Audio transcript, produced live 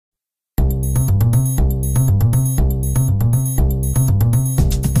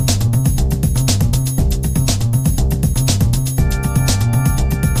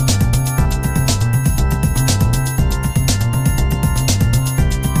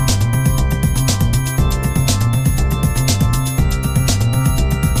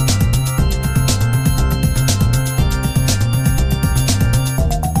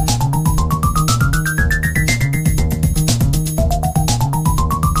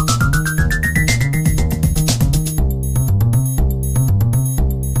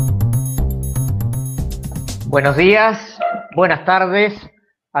Buenos días, buenas tardes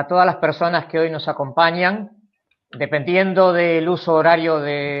a todas las personas que hoy nos acompañan, dependiendo del uso horario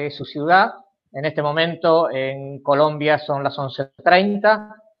de su ciudad. En este momento en Colombia son las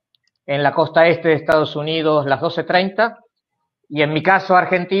 11:30, en la costa este de Estados Unidos las 12:30 y en mi caso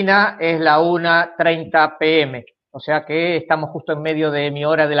Argentina es la 1:30 p.m., o sea que estamos justo en medio de mi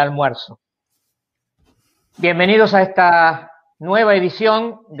hora del almuerzo. Bienvenidos a esta nueva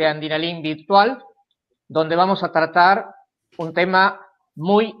edición de Andina Link virtual, donde vamos a tratar un tema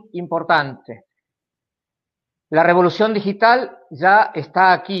muy importante. La revolución digital ya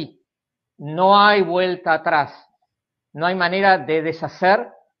está aquí, no hay vuelta atrás, no hay manera de deshacer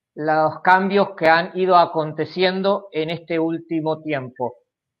los cambios que han ido aconteciendo en este último tiempo.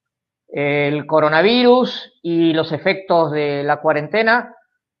 El coronavirus y los efectos de la cuarentena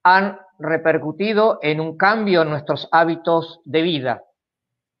han repercutido en un cambio en nuestros hábitos de vida.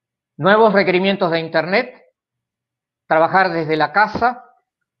 Nuevos requerimientos de Internet, trabajar desde la casa,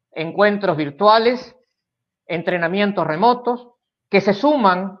 encuentros virtuales, entrenamientos remotos, que se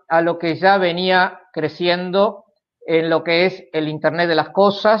suman a lo que ya venía creciendo en lo que es el Internet de las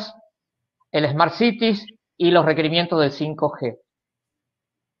cosas, el Smart Cities y los requerimientos del 5G.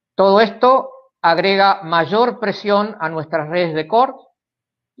 Todo esto agrega mayor presión a nuestras redes de core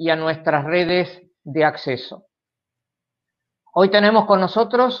y a nuestras redes de acceso. Hoy tenemos con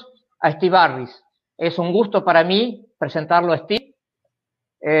nosotros a Steve Harris. Es un gusto para mí presentarlo a Steve.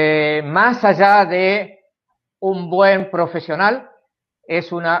 Más allá de un buen profesional,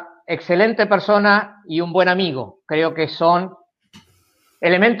 es una excelente persona y un buen amigo. Creo que son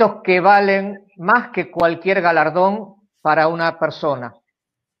elementos que valen más que cualquier galardón para una persona.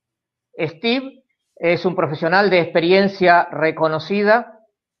 Steve es un profesional de experiencia reconocida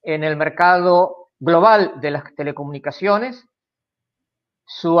en el mercado global de las telecomunicaciones.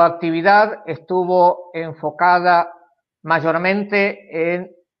 Su actividad estuvo enfocada mayormente en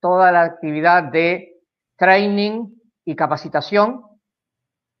toda la actividad de training y capacitación.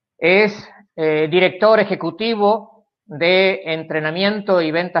 Es director ejecutivo de entrenamiento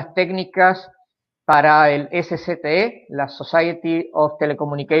y ventas técnicas para el SCTE, la Society of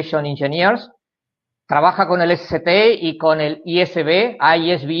Telecommunication Engineers. Trabaja con el SCTE y con el ISB,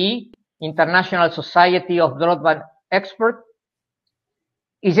 International Society of Broadband Experts.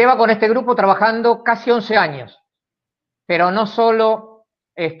 Y lleva con este grupo trabajando casi 11 años. Pero no solo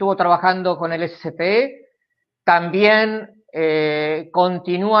estuvo trabajando con el SCTE, también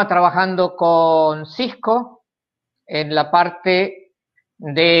continúa trabajando con Cisco en la parte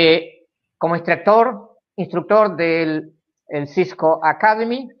de como instructor del Cisco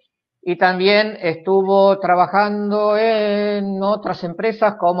Academy, y también estuvo trabajando en otras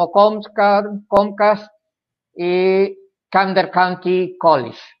empresas como Comcast y Camden County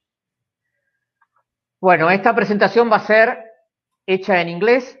College. Bueno, esta presentación va a ser hecha en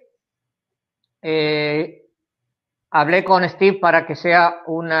inglés. Hablé con Steve para que sea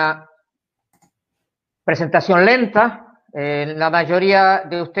una presentación lenta. La mayoría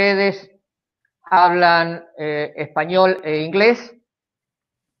de ustedes hablan español e inglés,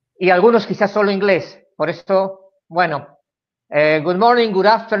 y algunos quizás solo inglés. Por eso, bueno, good morning, good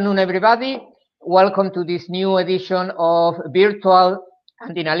afternoon, everybody. Welcome to this new edition of Virtual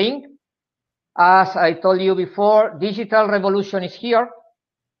Andina Link. As I told you before, digital revolution is here.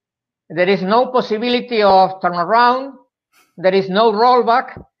 There is no possibility of turnaround. There is no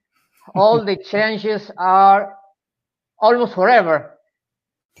rollback. All the changes are almost forever,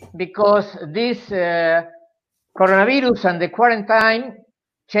 because this coronavirus and the quarantine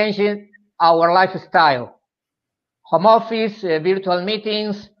changing our lifestyle. Home office, virtual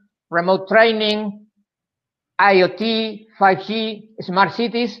meetings, remote training, IoT, 5G, smart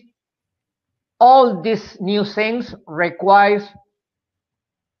cities. All these new things requires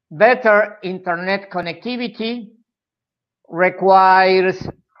better internet connectivity, requires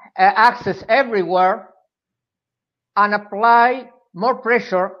access everywhere, and apply more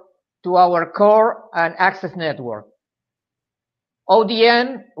pressure to our core and access network.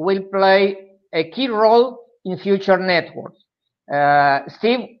 ODN will play a key role in future networks.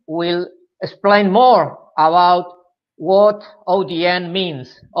 Steve will explain more about what ODN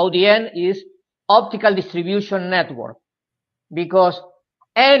means. ODN is optical distribution network, because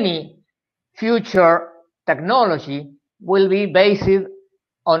any future technology will be based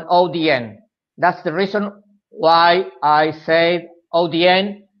on ODN. That's the reason why I said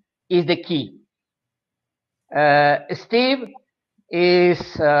ODN is the key. Steve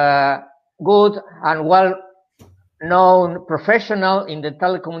is a good and well-known professional in the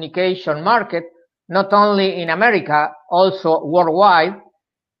telecommunication market, not only in America, also worldwide.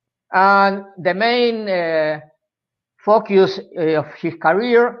 And the main focus of his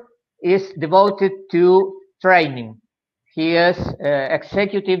career is devoted to training. He is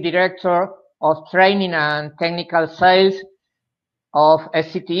Executive Director of Training and Technical Sales of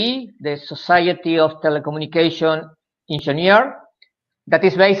SCTE, the Society of Telecommunication Engineers, that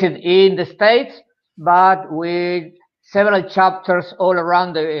is based in the States, but with several chapters all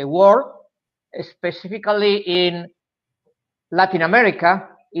around the world, specifically in Latin America.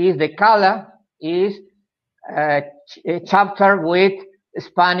 Is the CALA, is a chapter with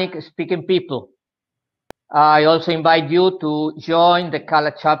Hispanic-speaking people. I also invite you to join the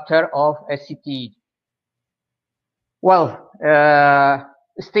CALA chapter of SCTE. Well,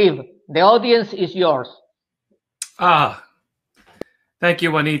 Steve, the audience is yours. Thank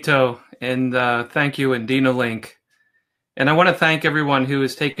you, Juanito, and thank you, Andina Link. And I want to thank everyone who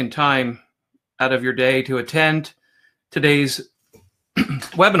has taken time out of your day to attend today's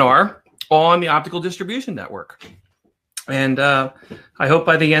webinar on the optical distribution network. And I hope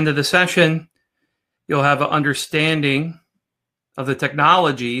by the end of the session, you'll have an understanding of the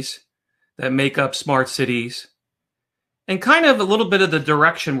technologies that make up smart cities and kind of a little bit of the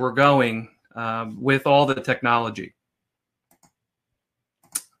direction we're going with all the technology.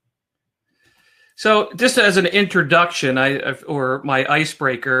 So just as an introduction, or my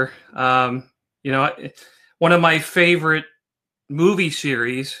icebreaker, you know, one of my favorite movie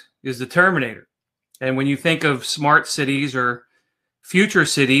series is The Terminator. And when you think of smart cities or future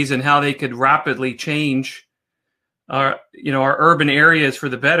cities and how they could rapidly change our urban areas for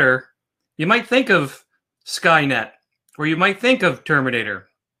the better, you might think of Skynet, or you might think of Terminator,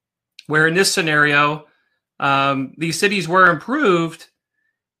 where in this scenario, these cities were improved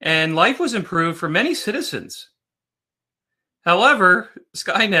and life was improved for many citizens. However,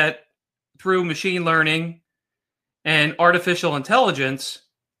 Skynet, through machine learning and artificial intelligence,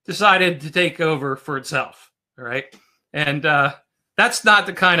 decided to take over for itself, all right? And that's not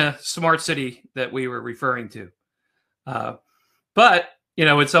the kind of smart city that we were referring to. But, you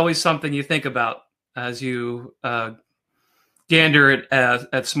know, it's always something you think about as you gander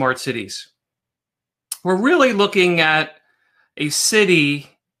at smart cities. We're really looking at a city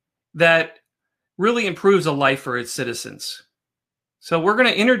that really improves a life for its citizens. So we're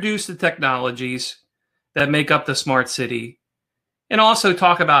going to introduce the technologies that make up the smart city and also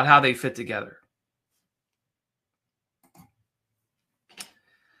talk about how they fit together.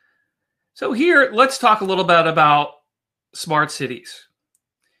 So here, let's talk a little bit about smart cities.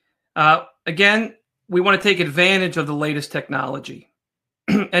 Again, we want to take advantage of the latest technology.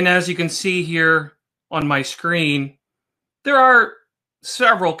 And as you can see here on my screen, there are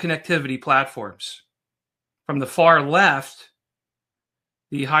several connectivity platforms. From the far left,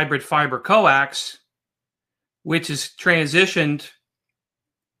 the hybrid fiber coax, which is transitioned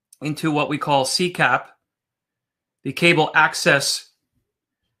into what we call CCAP, the cable access,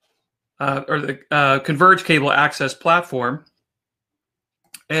 or the converged cable access platform.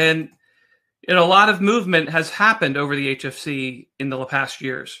 And a lot of movement has happened over the HFC in the past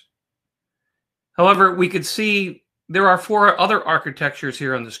years. However, we could see there are 4 other architectures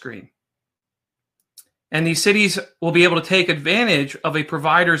here on the screen. And these cities will be able to take advantage of a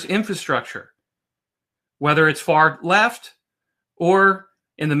provider's infrastructure, whether it's far left or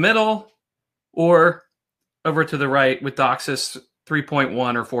in the middle or over to the right with DOCSIS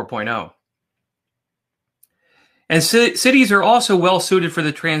 3.1 or 4.0. And cities are also well suited for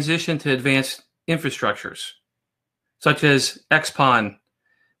the transition to advanced infrastructures, such as XPON,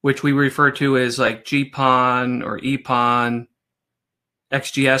 which we refer to as like GPON or EPON,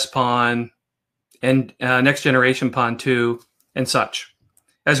 XGS-PON, and next generation PON 2 and such,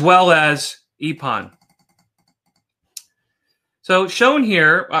 as well as EPON. So shown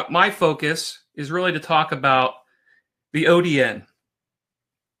here, my focus is really to talk about the ODN.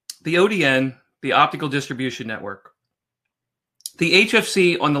 The ODN, the optical distribution network. The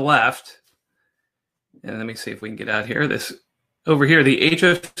HFC on the left, and let me see if we can get out here. This over here, the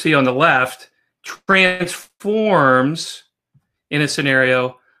HFC on the left transforms in a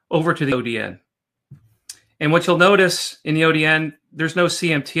scenario over to the ODN. And what you'll notice in the ODN, there's no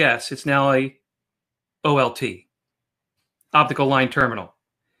CMTS. It's now a OLT, optical line terminal.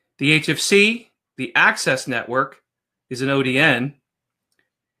 The HFC, the access network, is an ODN.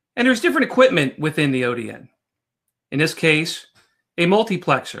 And there's different equipment within the ODN. In this case, a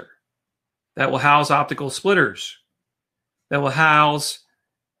multiplexer that will house optical splitters, that will house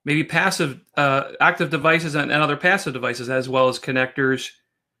maybe passive, active devices and other passive devices, as well as connectors,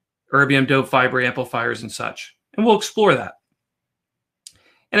 erbium doped fiber amplifiers, and such. And we'll explore that.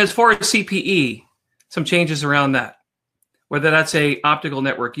 And as far as CPE, some changes around that. whether that's a optical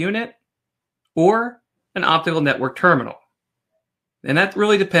network unit or an optical network terminal. And that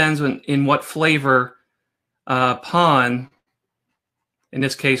really depends on in what flavor PON, in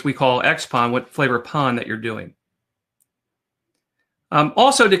this case we call XPON, what flavor PON that you're doing.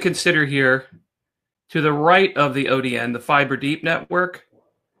 Also to consider here, to the right of the ODN, the Fiber Deep network,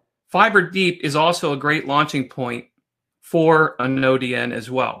 Fiber Deep is also a great launching point for an ODN as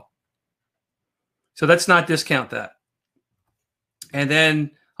well. So let's not discount that. And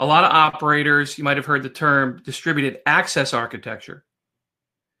then a lot of operators, you might have heard the term distributed access architecture.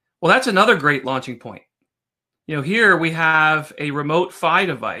 Well, that's another great launching point. You know, here we have a remote PHY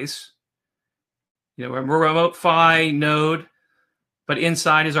device, you know, a remote PHY node, but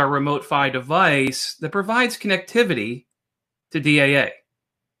inside is our remote PHY device that provides connectivity to DAA.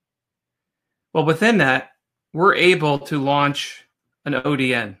 Well, within that, we're able to launch an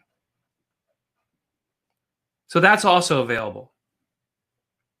ODN. So that's also available.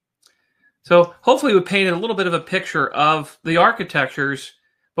 So hopefully we painted a little bit of a picture of the architectures,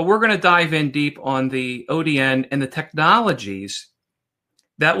 but we're going to dive in deep on the ODN and the technologies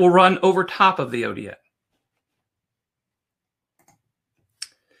that will run over top of the ODN.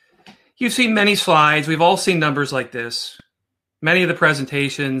 You've seen many slides. We've all seen numbers like this. Many of the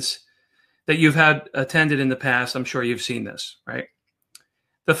presentations that you've had attended in the past, I'm sure you've seen this, right?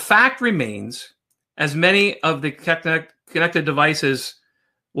 The fact remains, as many of the connected devices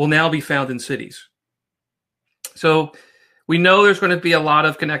will now be found in cities. So we know there's going to be a lot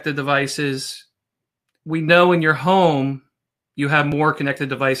of connected devices. We know in your home, you have more connected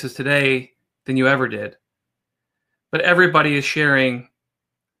devices today than you ever did. But everybody is sharing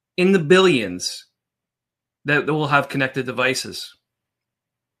in the billions that will have connected devices.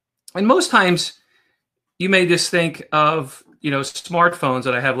 And most times you may just think of, you know, smartphones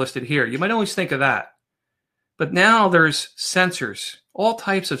that I have listed here. You might always think of that. But now there's sensors, all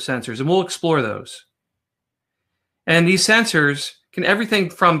types of sensors, and we'll explore those. And these sensors can everything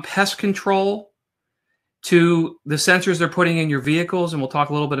from pest control to the sensors they're putting in your vehicles, and we'll talk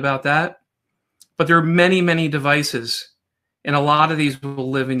a little bit about that. But there are many, many devices, and a lot of these will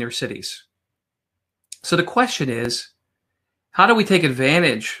live in your cities. So the question is, how do we take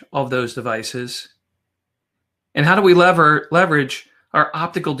advantage of those devices? And how do we leverage our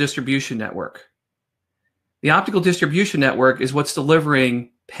optical distribution network? The optical distribution network is what's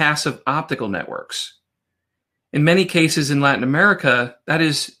delivering passive optical networks. In many cases in Latin America, that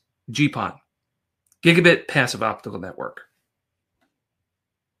is GPON, Gigabit Passive Optical Network.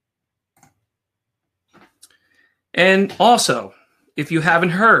 And also, if you haven't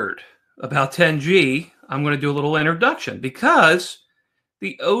heard about 10G, I'm going to do a little introduction because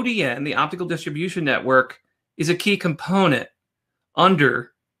the ODN, the optical distribution network, is a key component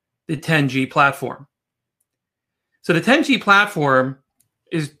under the 10G platform. So the 10G platform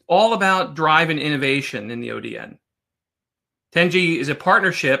is all about driving innovation in the ODN. 10G is a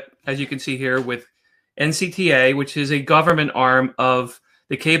partnership, as you can see here, with NCTA, which is a government arm of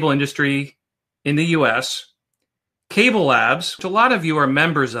the cable industry in the US. Cable Labs, which a lot of you are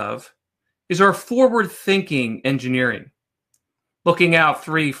members of, is our forward-thinking engineering, looking out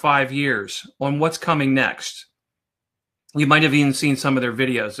 3-5 years on what's coming next. You might have even seen some of their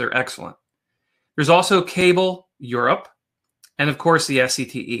videos. They're excellent. There's also Cable Europe, and of course the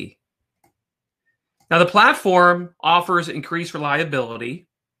SCTE. Now the platform offers increased reliability,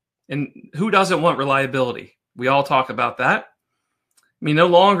 and who doesn't want reliability? We all talk about that. I mean, no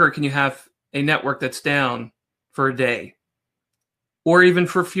longer can you have a network that's down for a day or even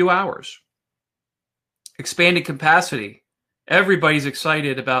for a few hours. Expanded capacity. Everybody's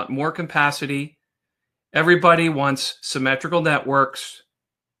excited about more capacity. Everybody wants symmetrical networks.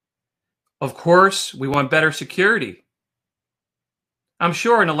 Of course, we want better security. I'm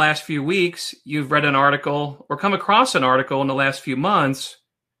sure in the last few weeks, you've read an article or come across an article in the last few months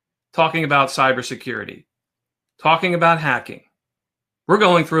talking about cybersecurity, talking about hacking. We're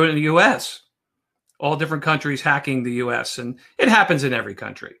going through it in the US. All different countries hacking the US, and it happens in every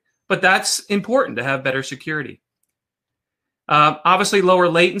country. But that's important to have better security. Obviously, lower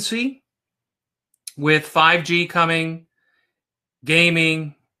latency with 5G coming,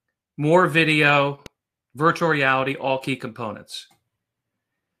 gaming, more video, virtual reality, all key components.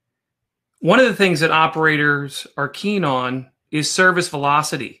 One of the things that operators are keen on is service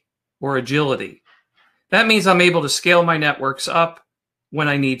velocity or agility. That means I'm able to scale my networks up when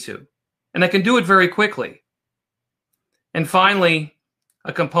I need to, and I can do it very quickly. And finally,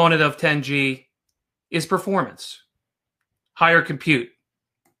 a component of 10G is performance, higher compute.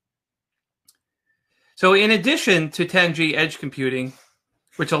 So in addition to 10G edge computing,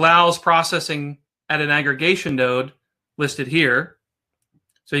 which allows processing at an aggregation node, listed here.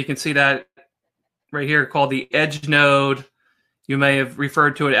 So you can see that right here called the edge node. You may have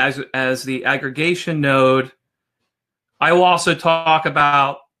referred to it as the aggregation node. I will also talk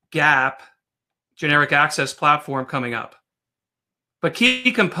about GAP, Generic Access Platform, coming up. But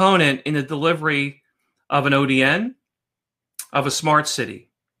key component in the delivery of an ODN, of a smart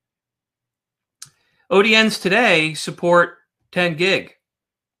city. ODNs today support 10 gig.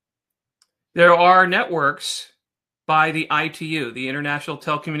 There are networks by the ITU, the International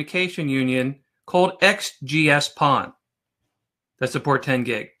Telecommunication Union, called XGS-PON that support 10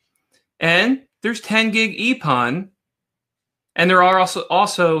 gig. And there's 10 gig EPON, and there are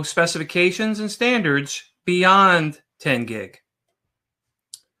also specifications and standards beyond 10 gig.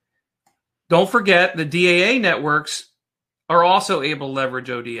 Don't forget the DAA networks are also able to leverage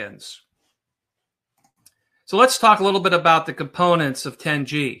ODNs. So let's talk a little bit about the components of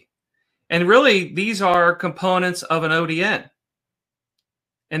 10G. And really, these are components of an ODN.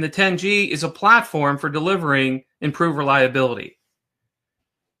 And the 10G is a platform for delivering improved reliability.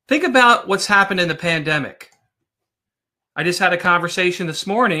 Think about what's happened in the pandemic. I just had a conversation this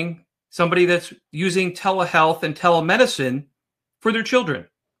morning, somebody that's using telehealth and telemedicine for their children.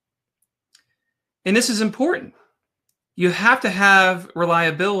 And this is important. You have to have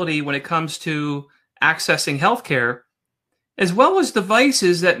reliability when it comes to accessing healthcare, as well as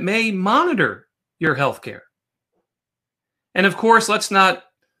devices that may monitor your healthcare. And of course, let's not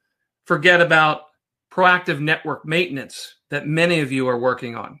forget about proactive network maintenance that many of you are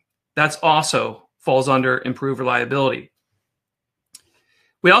working on. That's also falls under improved reliability.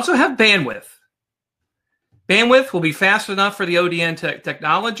 We also have bandwidth. Bandwidth will be fast enough for the ODN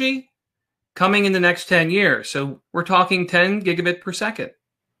technology coming in the next 10 years. So we're talking 10 gigabit per second.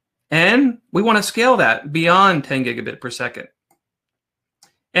 And we want to scale that beyond 10 gigabit per second.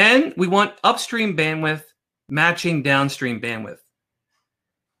 And we want upstream bandwidth matching downstream bandwidth.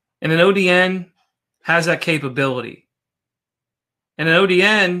 And an ODN has that capability. And an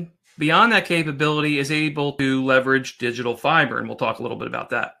ODN, beyond that capability, is able to leverage digital fiber. And we'll talk a little bit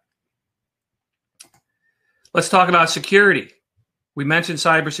about that. Let's talk about security. We mentioned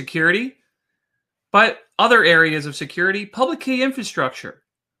cybersecurity, but other areas of security, public key infrastructure.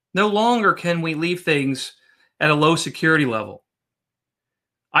 No longer can we leave things at a low security level.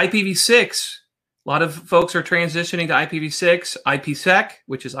 IPv6, a lot of folks are transitioning to IPv6, IPsec,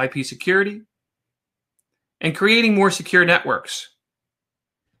 which is IP security, and creating more secure networks.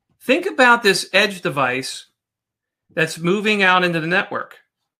 Think about this edge device that's moving out into the network,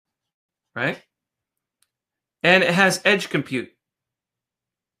 right? And it has edge compute.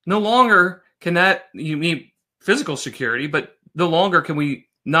 No longer can that, you need physical security, but no longer can we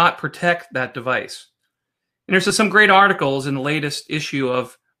not protect that device. And there's some great articles in the latest issue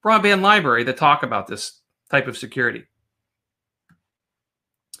of Broadband Library that talk about this type of security.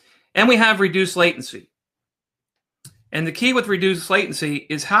 And we have reduced latency. And the key with reduced latency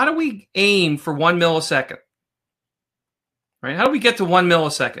is how do we aim for 1 millisecond? Right? How do we get to 1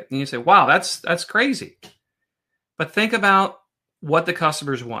 millisecond? And you say, wow, that's crazy. But think about what the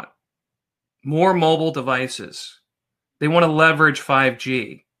customers want. More mobile devices. They want to leverage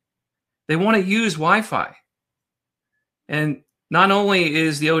 5G. They want to use Wi-Fi. And not only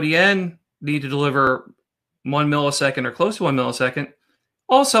is the ODN need to deliver 1 millisecond or close to 1 millisecond,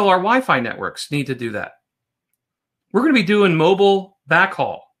 also our Wi-Fi networks need to do that. We're going to be doing mobile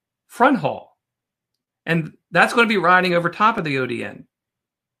backhaul, front haul, and that's going to be riding over top of the ODN.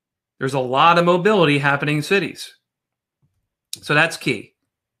 There's a lot of mobility happening in cities. So that's key.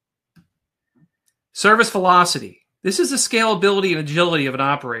 Service velocity. This is the scalability and agility of an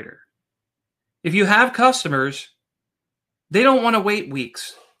operator. If you have customers, they don't want to wait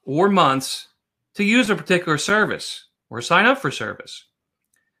weeks or months to use a particular service or sign up for service.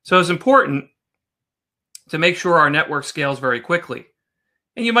 So it's important to make sure our network scales very quickly.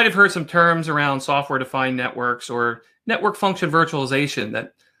 And you might have heard some terms around software-defined networks or network function virtualization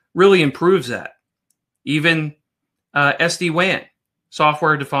that really improves that. Even SD-WAN,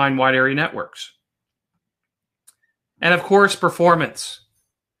 software-defined wide area networks. And of course, performance.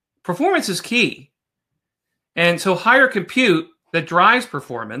 Performance is key. And so higher compute that drives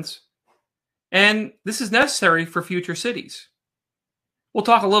performance, and this is necessary for future cities. We'll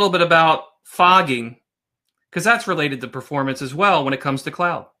talk a little bit about fogging, because that's related to performance as well when it comes to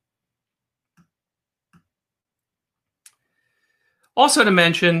cloud. Also to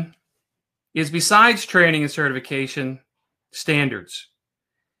mention is besides training and certification, standards.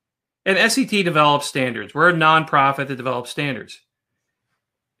 And SET develops standards. We're a nonprofit that develops standards.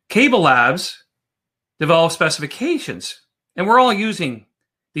 Cable Labs develop specifications, and we're all using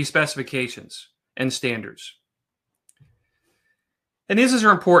these specifications and standards. And these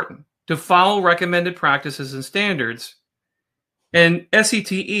are important to follow recommended practices and standards. And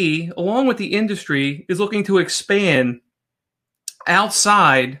SCTE, along with the industry, is looking to expand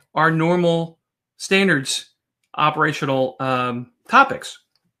outside our normal standards operational topics.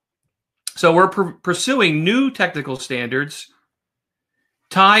 So we're pursuing new technical standards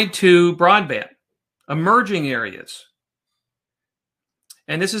tied to broadband, emerging areas.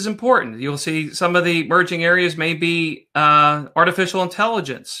 And this is important. You'll see some of the emerging areas may be artificial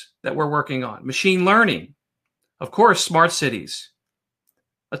intelligence that we're working on, machine learning, of course, smart cities.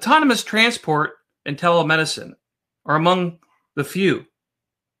 Autonomous transport and telemedicine are among the few.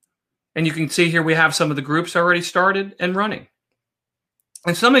 And you can see here we have some of the groups already started and running.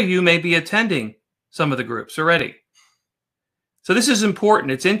 And some of you may be attending some of the groups already. So this is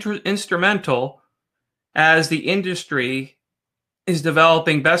important. It's instrumental as the industry is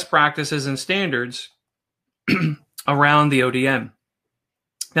developing best practices and standards around the ODN.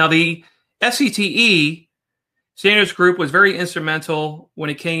 Now, the FTTH standards group was very instrumental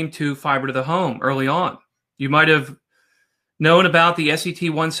when it came to fiber to the home early on. You might have known about the SET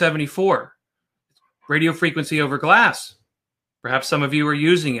 174, radio frequency over glass. Perhaps some of you are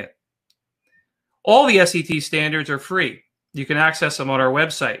using it. All the SET standards are free. You can access them on our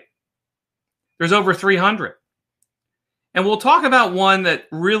website. There's over 300. And we'll talk about one that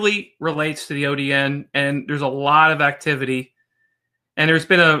really relates to the ODN, and there's a lot of activity. And there's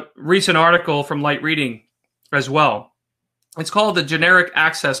been a recent article from Light Reading as well. It's called the Generic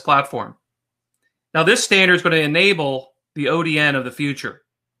Access Platform. Now, this standard is going to enable the ODN of the future.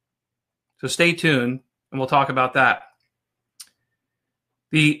 So stay tuned, and we'll talk about that.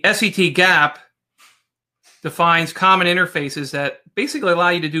 The SET GAP defines common interfaces that basically allow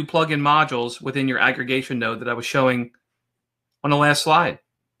you to do plug-in modules within your aggregation node that I was showing on the last slide.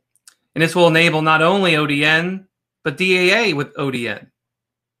 And this will enable not only ODN, but DAA with ODN.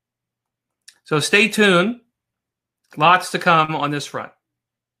 So stay tuned. Lots to come on this front.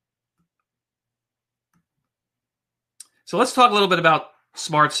 So let's talk a little bit about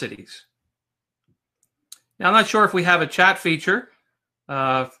smart cities. Now, I'm not sure if we have a chat feature.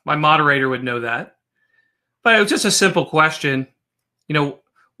 My moderator would know that. But it was just a simple question. You know,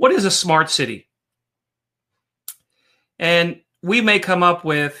 what is a smart city? And we may come up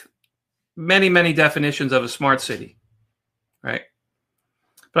with many, many definitions of a smart city, right?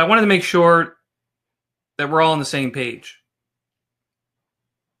 But I wanted to make sure that we're all on the same page.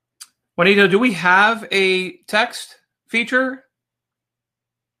 Juanito, do we have a text feature?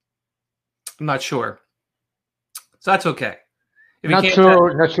 I'm not sure. So that's okay. Not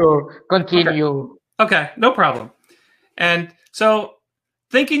sure. Continue. Okay, no problem. And so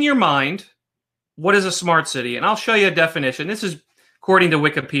think in your mind, what is a smart city? And I'll show you a definition. This is according to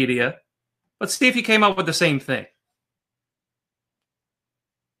Wikipedia. Let's see if you came up with the same thing.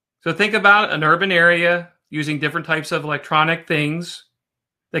 So think about an urban area using different types of electronic things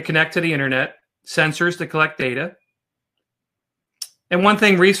that connect to the internet, sensors to collect data. And one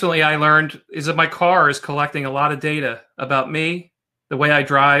thing recently I learned is that my car is collecting a lot of data about me, the way I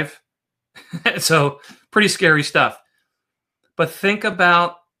drive. So pretty scary stuff. But think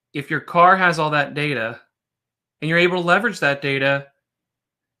about if your car has all that data and you're able to leverage that data,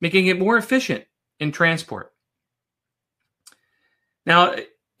 making it more efficient in transport. Now,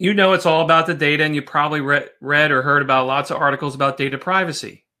 you know it's all about the data, and you probably read or heard about lots of articles about data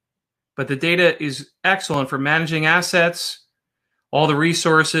privacy. But the data is excellent for managing assets, all the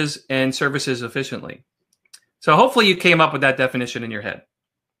resources, and services efficiently. So hopefully you came up with that definition in your head.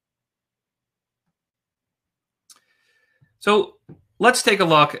 So let's take a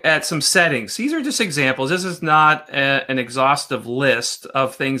look at some settings. These are just examples. This is not an exhaustive list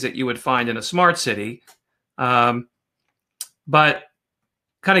of things that you would find in a smart city, but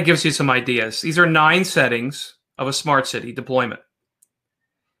kind of gives you some ideas. These are 9 settings of a smart city deployment.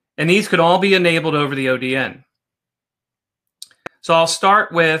 And these could all be enabled over the ODN. So I'll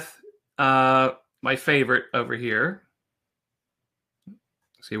start with my favorite over here.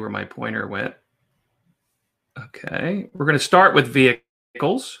 See where my pointer went. Okay, we're going to start with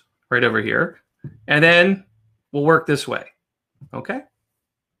vehicles right over here, and then we'll work this way. Okay.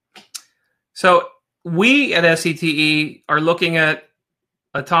 So we at SCTE are looking at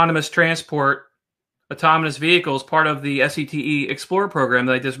autonomous transport, autonomous vehicles, part of the SCTE Explorer program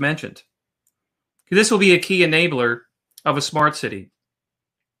that I just mentioned. This will be a key enabler of a smart city.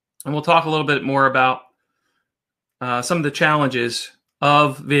 And we'll talk a little bit more about some of the challenges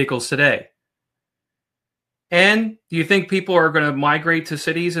of vehicles today. And do you think people are going to migrate to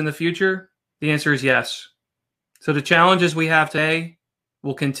cities in the future? The answer is yes. So the challenges we have today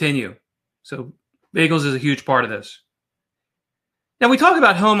will continue. So vehicles is a huge part of this. Now, we talk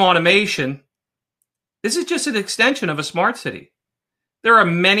about home automation. This is just an extension of a smart city. There are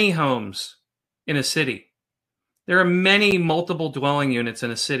many homes in a city. There are many multiple dwelling units in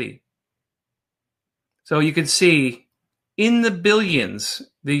a city. So you can see in the billions,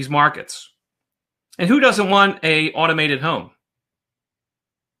 these markets. And who doesn't want an automated home?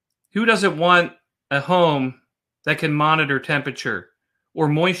 Who doesn't want a home that can monitor temperature or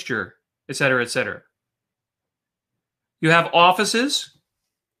moisture, et cetera, et cetera? You have offices.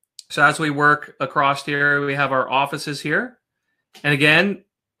 So as we work across here, we have our offices here. And again,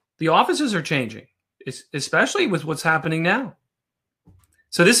 the offices are changing, especially with what's happening now.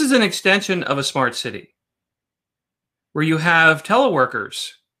 So this is an extension of a smart city where you have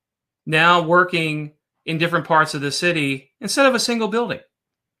teleworkers now working in different parts of the city instead of a single building.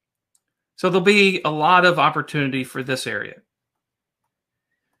 So there'll be a lot of opportunity for this area.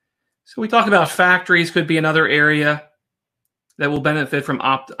 So we talk about factories could be another area that will benefit from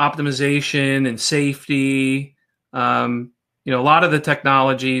optimization and safety. A lot of the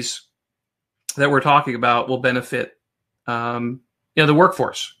technologies that we're talking about will benefit, the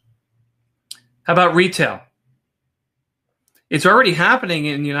workforce. How about retail? It's already happening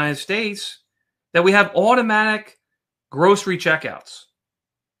in the United States that we have automatic grocery checkouts.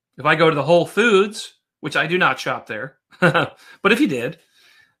 If I go to the Whole Foods, which I do not shop there, but if you did,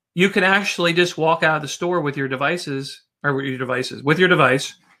 you can actually just walk out of the store with your device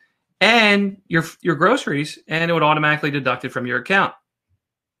and your groceries, and it would automatically deduct it from your account.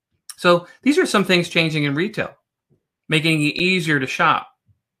 So these are some things changing in retail, making it easier to shop.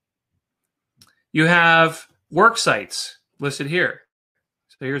 You have work sites listed here.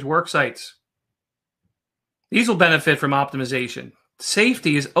 So here's work sites. These will benefit from optimization.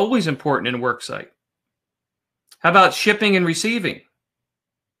 Safety is always important in a work site. How about shipping and receiving?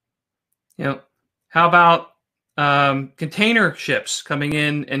 How about container ships coming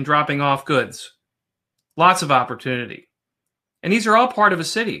in and dropping off goods? Lots of opportunity. And these are all part of a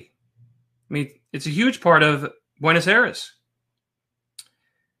city. I mean, it's a huge part of Buenos Aires.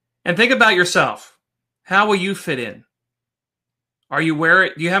 And think about yourself. How will you fit in? Do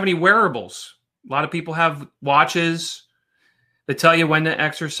you have any wearables? A lot of people have watches that tell you when to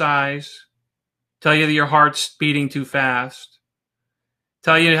exercise, tell you that your heart's beating too fast,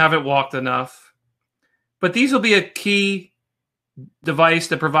 tell you haven't walked enough. But these will be a key device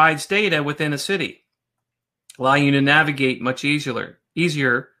that provides data within a city, allowing you to navigate much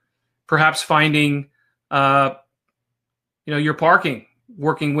easier, perhaps finding your parking,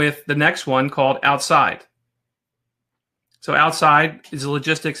 working with the next one called outside. So outside is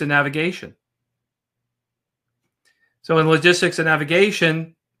logistics and navigation. So in logistics and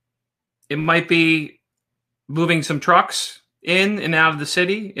navigation, it might be moving some trucks in and out of the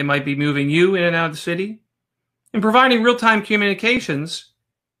city. It might be moving you in and out of the city and providing real-time communications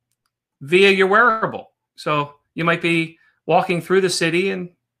via your wearable. So you might be walking through the city and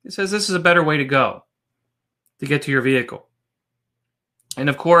it says this is a better way to go to get to your vehicle. And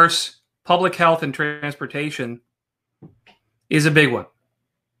of course, public health and transportation is a big one.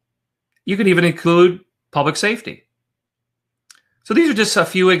 You could even include public safety. So these are just a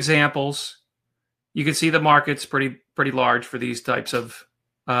few examples. You can see the market's pretty large for these types of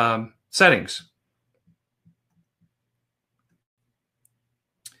settings.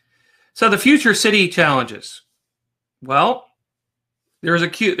 So the future city challenges. Well, there's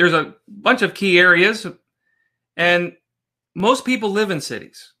a bunch of key areas, and most people live in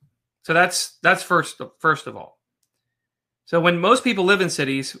cities. So that's first of all. So when most people live in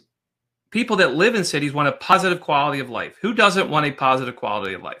cities, people that live in cities want a positive quality of life. Who doesn't want a positive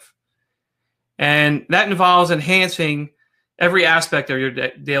quality of life? And that involves enhancing every aspect of your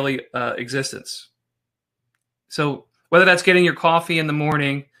daily existence. So whether that's getting your coffee in the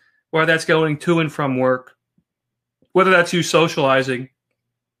morning, whether that's going to and from work, whether that's you socializing,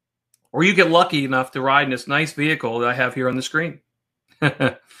 or you get lucky enough to ride in this nice vehicle that I have here on the screen.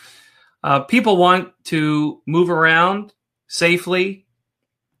 People want to move around safely,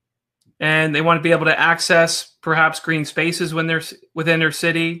 and they want to be able to access perhaps green spaces when they're within their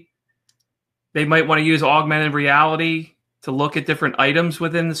city. They might want to use augmented reality to look at different items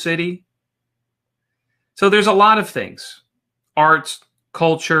within the city. So there's a lot of things, arts,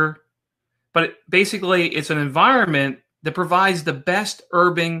 culture, but basically it's an environment that provides the best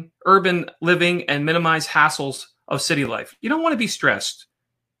urban living and minimize hassles of city life. You don't want to be stressed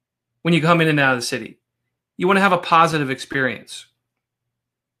when you come in and out of the city. You want to have a positive experience.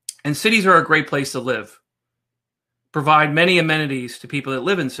 And cities are a great place to live. Provide many amenities to people that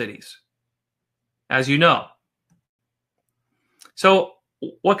live in cities, as you know. So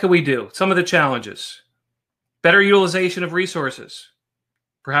what can we do? Some of the challenges. Better utilization of resources.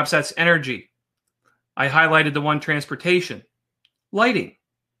 Perhaps that's energy. I highlighted the one transportation, lighting.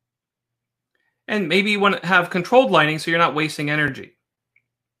 And maybe you want to have controlled lighting so you're not wasting energy.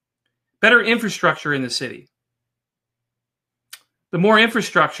 Better infrastructure in the city. The more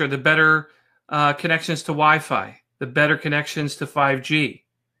infrastructure, the better connections to Wi-Fi, the better connections to 5G.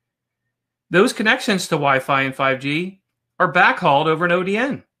 Those connections to Wi-Fi and 5G are backhauled over an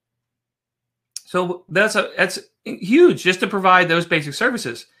ODN. So that's huge just to provide those basic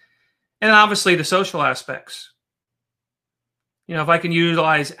services. And obviously the social aspects. You know, if I can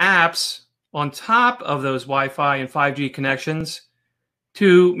utilize apps on top of those Wi-Fi and 5G connections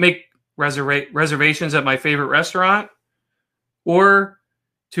to make reservations at my favorite restaurant or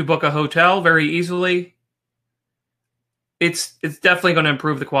to book a hotel very easily, it's definitely going to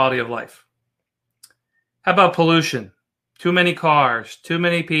improve the quality of life. How about pollution? Too many cars, too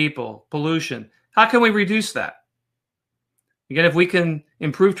many people, pollution. How can we reduce that? Again, if we can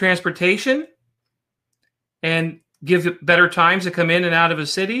improve transportation and give better times to come in and out of a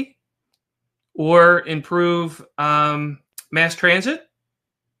city, or improve mass transit,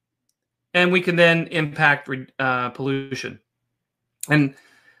 and we can then impact pollution. And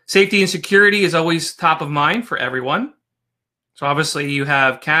safety and security is always top of mind for everyone. So obviously you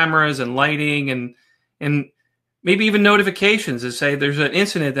have cameras and lighting and maybe even notifications that say there's an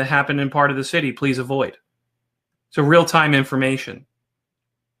incident that happened in part of the city, please avoid. So real-time information.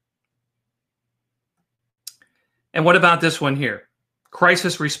 And what about this one here?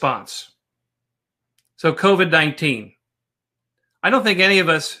 Crisis response. So COVID-19. I don't think any of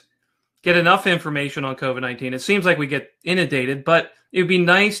us get enough information on COVID-19. It seems like we get inundated, but it would be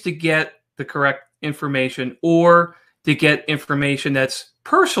nice to get the correct information or to get information that's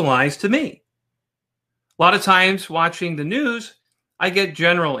personalized to me. A lot of times watching the news, I get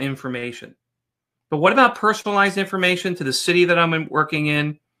general information. But what about personalized information to the city that I'm working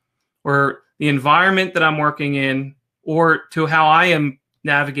in, or the environment that I'm working in, or to how I am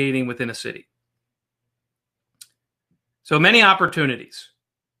navigating within a city? So many opportunities.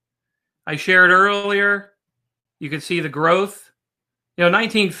 I shared earlier, you can see the growth. You know,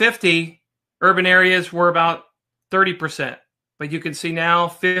 1950, urban areas were about 30%, but you can see now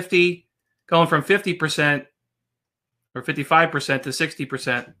 50, going from 50% or 55% to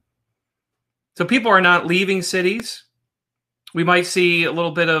 60%. So people are not leaving cities. We might see a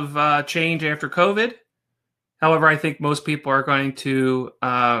little bit of change after COVID. However, I think most people are going to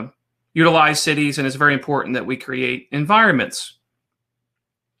utilize cities, and it's very important that we create environments.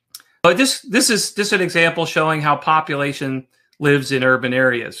 But this is just an example showing how population lives in urban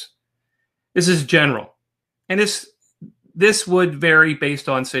areas. This is general, and this would vary based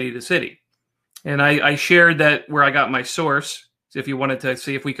on city to city. And I shared that where I got my source, if you wanted to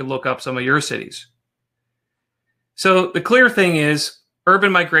see if we could look up some of your cities. So the clear thing is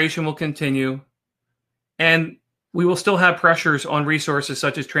urban migration will continue, and we will still have pressures on resources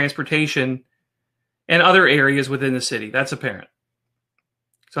such as transportation and other areas within the city. That's apparent.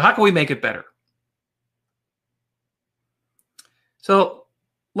 So how can we make it better? So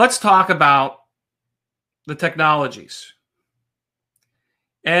let's talk about the technologies.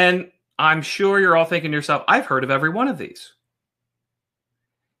 And I'm sure you're all thinking to yourself, I've heard of every one of these.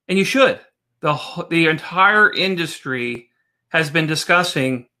 And you should. The entire industry has been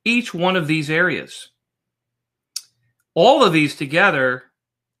discussing each one of these areas. All of these together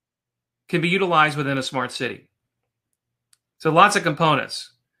can be utilized within a smart city. So lots of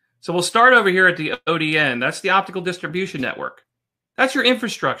components. So we'll start over here at the ODN. That's the optical distribution network. That's your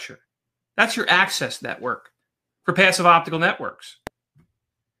infrastructure. That's your access network for passive optical networks.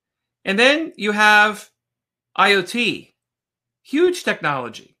 And then you have IoT, huge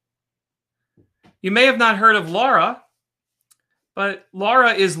technology. You may have not heard of LoRa, but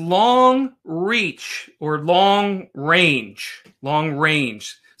LoRa is long reach or long range.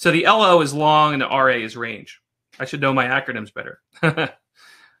 So the LO is long and the RA is range. I should know my acronyms better.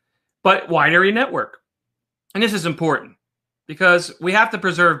 But wide area network. And this is important because we have to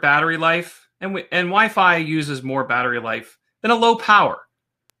preserve battery life, and Wi-Fi uses more battery life than a low power.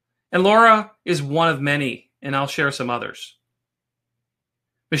 And LoRa is one of many, and I'll share some others.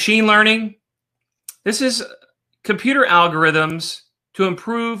 Machine learning. This is computer algorithms to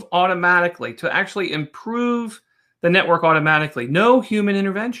improve automatically, to actually improve the network automatically. No human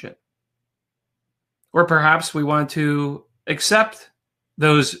intervention. Or perhaps we want to accept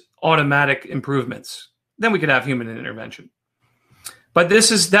those automatic improvements. Then we could have human intervention. But this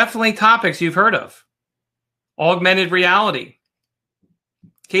is definitely topics you've heard of. Augmented reality.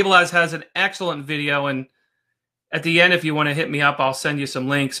 CableAds has an excellent video, and at the end, if you want to hit me up, I'll send you some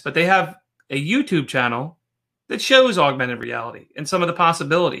links. But they have a YouTube channel that shows augmented reality and some of the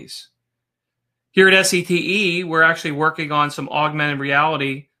possibilities. Here at SCTE, we're actually working on some augmented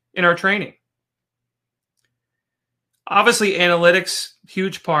reality in our training. Obviously, analytics,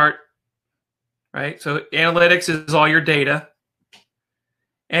 huge part, right? So analytics is all your data.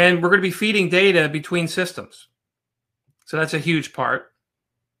 And we're going to be feeding data between systems. So that's a huge part.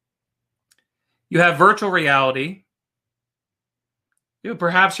 You have virtual reality.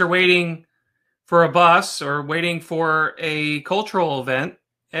 Perhaps you're waiting for a bus or waiting for a cultural event,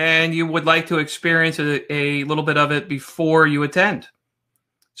 and you would like to experience a little bit of it before you attend.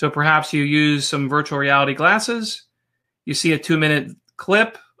 So perhaps you use some virtual reality glasses. You see a 2-minute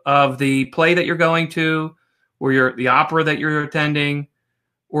clip of the play that you're going to, or the opera that you're attending,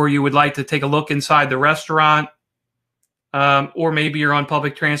 or you would like to take a look inside the restaurant, or maybe you're on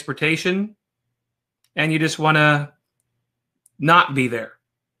public transportation and you just want to not be there.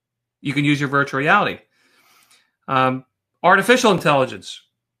 You can use your virtual reality. Artificial intelligence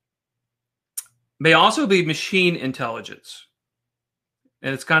may also be machine intelligence.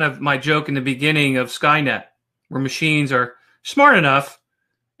 And it's kind of my joke in the beginning of Skynet, where machines are smart enough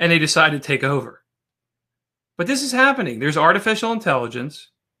and they decide to take over. But this is happening. There's artificial intelligence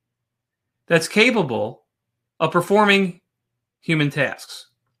that's capable of performing human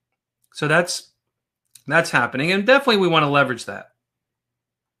tasks. So that's happening, and definitely we want to leverage that.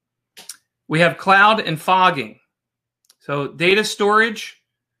 We have cloud and fogging. So data storage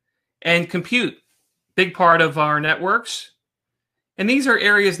and compute, big part of our networks. And these are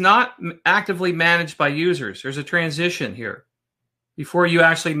areas not actively managed by users. There's a transition here. Before you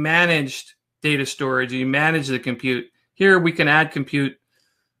actually managed data storage, you manage the compute. Here we can add compute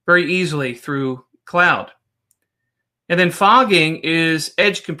very easily through cloud. And then fogging is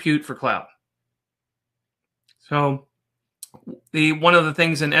edge compute for cloud. So one of the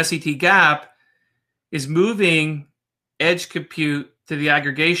things in SET Gap is moving edge compute to the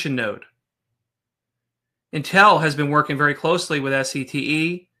aggregation node. Intel has been working very closely with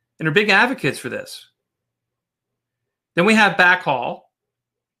SCTE and are big advocates for this. Then we have backhaul,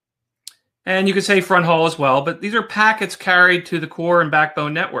 and you could say front haul as well, but these are packets carried to the core and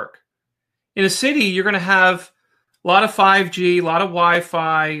backbone network. In a city, you're going to have a lot of 5G, a lot of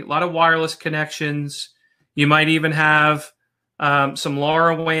Wi-Fi, a lot of wireless connections. You might even have some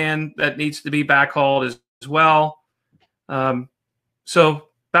LoRaWAN that needs to be backhauled as well. So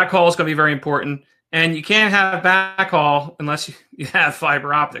backhaul is going to be very important. And you can't have backhaul unless you have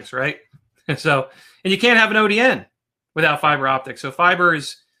fiber optics, right? And you can't have an ODN without fiber optics. So fiber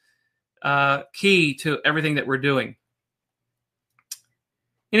is key to everything that we're doing.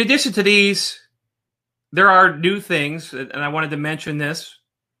 In addition to these, there are new things, and I wanted to mention this.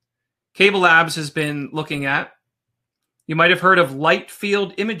 Cable Labs has been looking at. You might have heard of light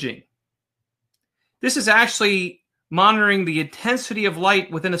field imaging. This is actually monitoring the intensity of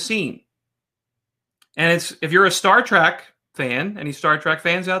light within a scene. And if you're a Star Trek fan, any Star Trek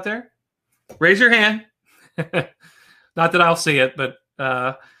fans out there? Raise your hand. Not that I'll see it, but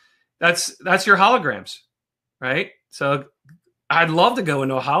that's your holograms, right? So I'd love to go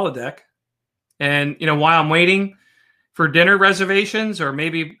into a holodeck, and while I'm waiting for dinner reservations, or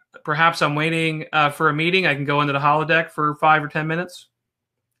maybe perhaps I'm waiting for a meeting, I can go into the holodeck for 5 or 10 minutes,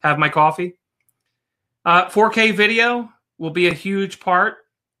 have my coffee. 4K video will be a huge part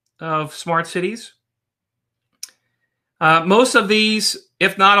of smart cities. Most of these,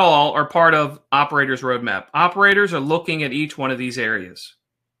 if not all, are part of operators' roadmap. Operators are looking at each one of these areas.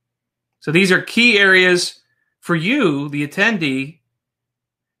 So these are key areas for you, the attendee,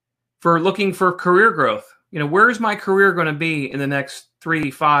 for looking for career growth. Where's my career going to be in the next 3,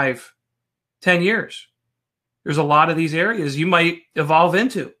 5, 10 years? There's a lot of these areas you might evolve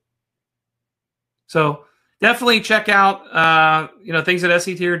into. So definitely check out, things that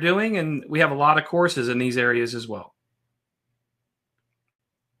SCT are doing, and we have a lot of courses in these areas as well.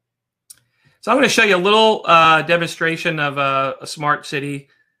 So I'm going to show you a little demonstration of a smart city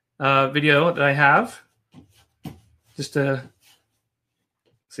video that I have. Just to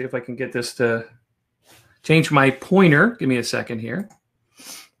see if I can get this to change my pointer. Give me a second here.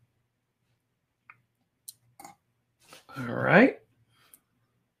 All right.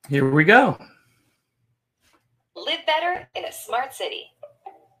 Here we go. Live better in a smart city.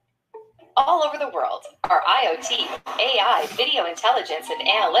 All over the world, our IoT, AI, video intelligence, and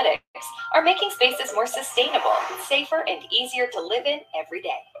analytics are making spaces more sustainable, safer, and easier to live in every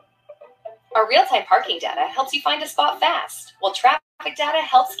day. Our real-time parking data helps you find a spot fast, while traffic data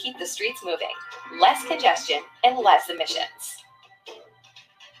helps keep the streets moving, less congestion, and less emissions.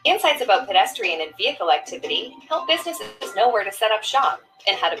 Insights about pedestrian and vehicle activity help businesses know where to set up shop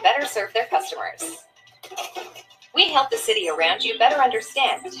and how to better serve their customers. We help the city around you better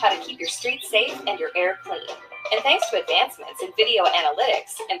understand how to keep your streets safe and your air clean. And thanks to advancements in video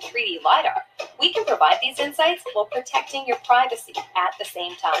analytics and 3D LiDAR, we can provide these insights while protecting your privacy at the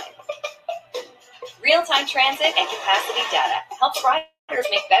same time. Real-time transit and capacity data helps riders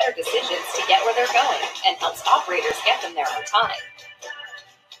make better decisions to get where they're going and helps operators get them there on time.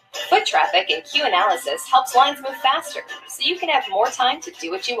 Foot traffic and queue analysis helps lines move faster, so you can have more time to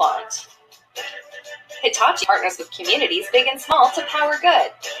do what you want. Hitachi partners with communities big and small to power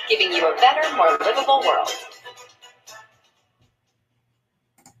good, giving you a better, more livable world.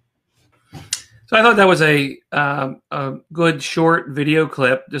 So I thought that was a good short video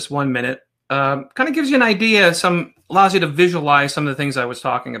clip, just 1 minute. Kind of gives you an idea, allows you to visualize some of the things I was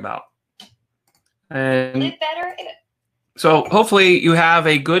talking about. And Live better in it. So hopefully you have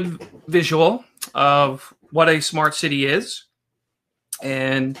a good visual of what a smart city is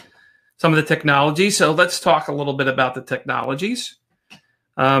and some of the technologies. So let's talk a little bit about the technologies.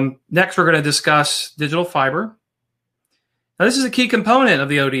 Next, we're going to discuss digital fiber. Now, this is a key component of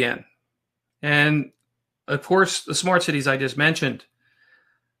the ODN. And of course, the smart cities I just mentioned.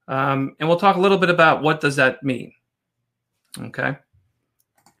 And we'll talk a little bit about what does that mean. Okay.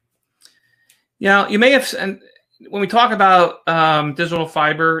 Now, you may have, and when we talk about digital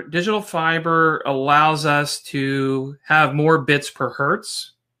fiber allows us to have more bits per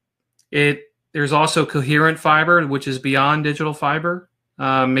hertz. There's also coherent fiber, which is beyond digital fiber.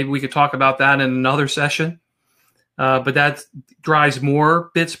 Maybe we could talk about that in another session. But that drives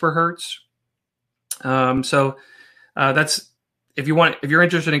more bits per hertz. That's if you're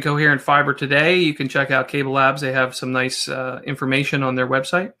interested in coherent fiber today, you can check out Cable Labs. They have some nice information on their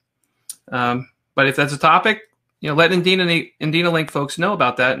website. But if that's a topic, let Andina Link folks know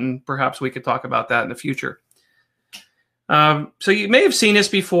about that, and perhaps we could talk about that in the future. So you may have seen this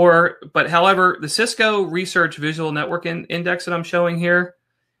before, but however, the Cisco Research Visual Network Index that I'm showing here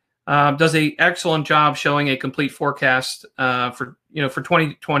does an excellent job showing a complete forecast for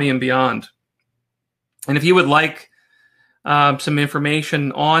 2020 and beyond. And if you would like some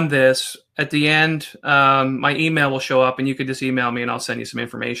information on this, at the end, my email will show up, and you could just email me, and I'll send you some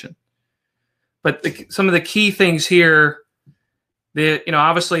information. But some of the key things here,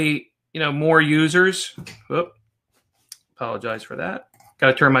 obviously, more users. Whoop. Apologize for that. Got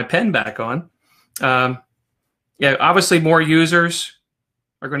to turn my pen back on. Obviously more users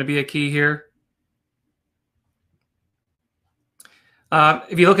are going to be a key here.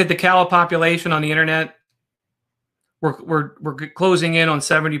 If you look at the Cala population on the internet, we're closing in on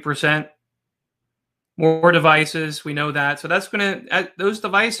 70%. More devices, we know that. So that's those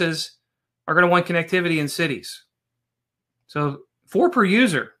devices are going to want connectivity in cities. So 4 per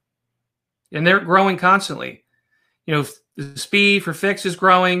user, and they're growing constantly. The speed for fixed is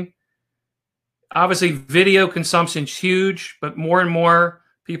growing. Obviously, video consumption is huge, but more and more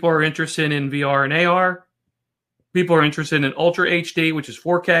people are interested in VR and AR. People are interested in Ultra HD, which is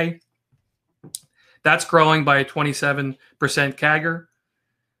 4K. That's growing by a 27% CAGR.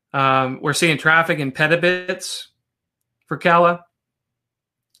 We're seeing traffic in petabits for Cala.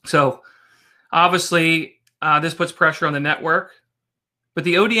 So obviously, this puts pressure on the network, but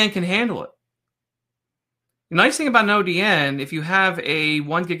the ODN can handle it. The nice thing about an ODN, if you have a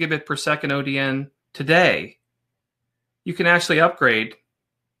 1 gigabit per second ODN today, you can actually upgrade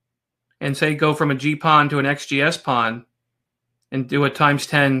and say go from a GPON to an XGS PON and do a times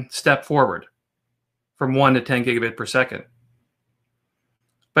 10 step forward from 1 to 10 gigabit per second.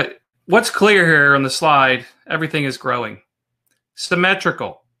 But what's clear here on the slide, everything is growing.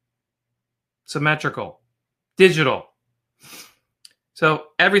 Symmetrical, digital. So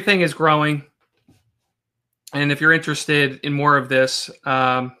everything is growing. And if you're interested in more of this,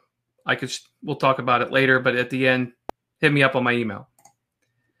 we'll talk about it later, but at the end, hit me up on my email.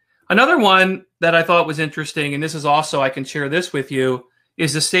 Another one that I thought was interesting, and this is also, I can share this with you,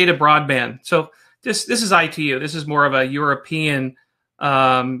 is the state of broadband. So this is ITU. This is more of a European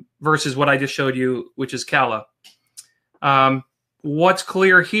versus what I just showed you, which is Cala. What's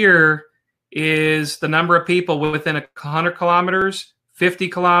clear here is the number of people within 100 kilometers, 50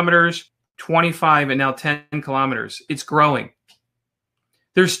 kilometers, 25, and now 10 kilometers. It's growing.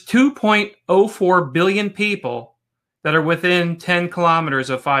 There's 2.04 billion people that are within 10 kilometers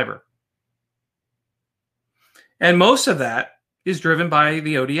of fiber. And most of that is driven by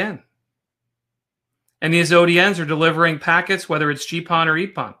the ODN. And these ODNs are delivering packets, whether it's GPON or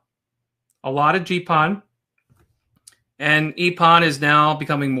EPON. A lot of GPON. And EPON is now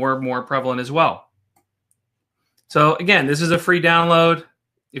becoming more and more prevalent as well. So again, this is a free download.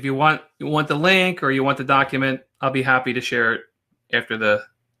 If you want the link or you want the document, I'll be happy to share it after the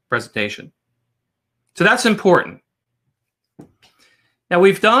presentation. So that's important. Now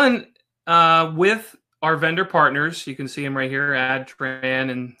we've done with our vendor partners, you can see them right here,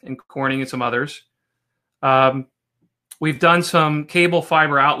 Adtran and Corning and some others. We've done some cable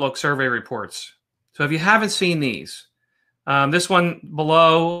fiber outlook survey reports. So if you haven't seen these, this one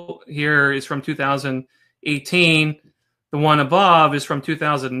below here is from 2018. The one above is from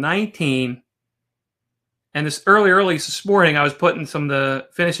 2019. And early this morning, I was putting some of the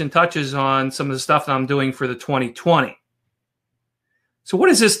finishing touches on some of the stuff that I'm doing for the 2020. So what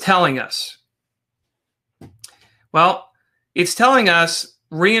is this telling us? Well, it's telling us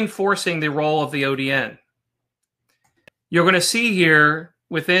reinforcing the role of the ODN. You're going to see here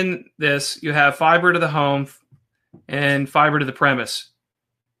within this, you have fiber to the home and fiber to the premise.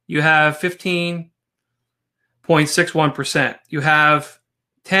 You have 15.61%. You have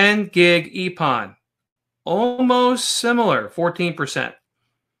 10 gig EPON, almost similar, 14%.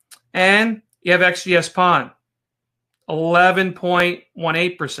 And you have XGS-PON,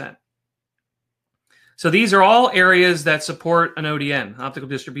 11.18%. So these are all areas that support an ODN, optical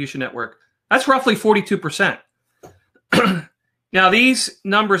distribution network. That's roughly 42%. Now, these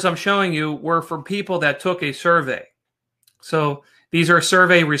numbers I'm showing you were from people that took a survey. So these are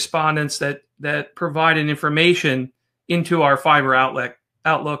survey respondents that provided information into our fiber outlook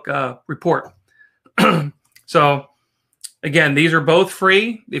report. So again, these are both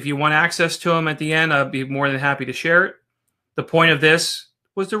free. If you want access to them at the end, I'd be more than happy to share it. The point of this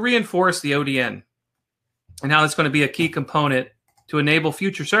was to reinforce the ODN and how it's going to be a key component to enable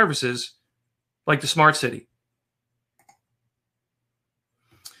future services like the smart city.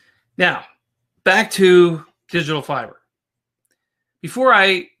 Now, back to digital fiber. Before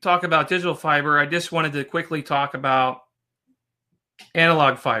I talk about digital fiber, I just wanted to quickly talk about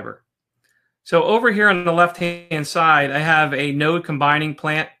analog fiber. So over here on the left-hand side, I have a node combining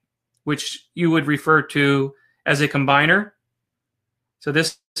plant, which you would refer to as a combiner. So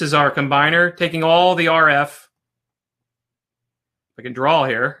this is our combiner, taking all the RF, if I can draw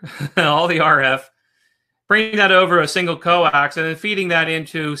here, all the RF, bringing that over a single coax and then feeding that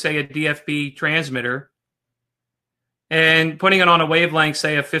into, say, a DFB transmitter and putting it on a wavelength,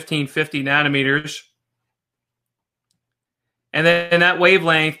 say, of 1550 nanometers. And then that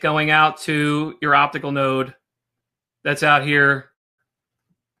wavelength going out to your optical node that's out here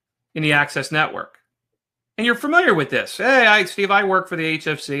in the access network. And you're familiar with this. Hey, Steve, I work for the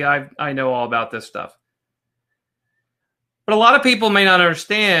HFC. I know all about this stuff. But a lot of people may not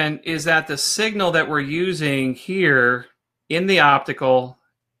understand is that the signal that we're using here in the optical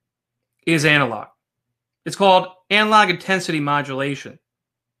is analog. It's called analog intensity modulation.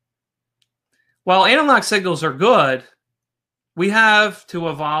 While analog signals are good, we have to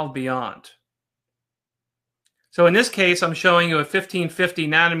evolve beyond. So in this case, I'm showing you a 1550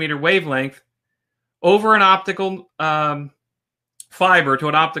 nanometer wavelength over an optical fiber to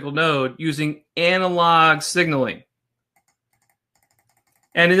an optical node using analog signaling.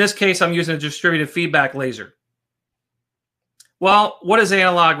 And in this case, I'm using a distributed feedback laser. Well, what does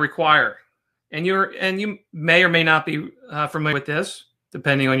analog require? And you may or may not be familiar with this,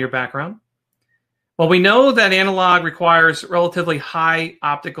 depending on your background. Well, we know that analog requires relatively high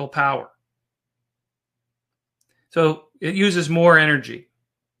optical power. So it uses more energy.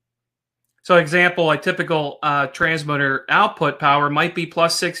 So example, a typical transmitter output power might be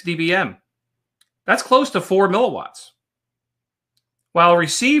plus 6 dBm. That's close to 4 milliwatts. While a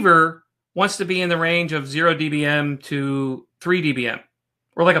receiver wants to be in the range of 0 dBm to 3 dBm,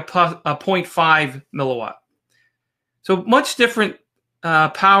 or like a 0.5 milliwatt. So much different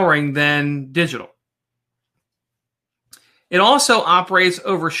powering than digital. It also operates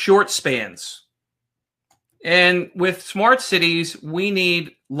over short spans. And with smart cities, we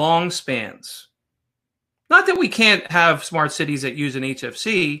need long spans. Not that we can't have smart cities that use an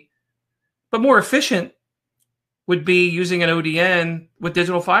HFC, but more efficient would be using an ODN with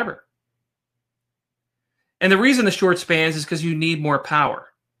digital fiber. And the reason the short spans is because you need more power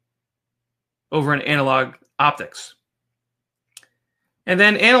over an analog optics. And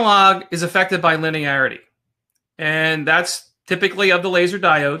then analog is affected by linearity. And that's typically of the laser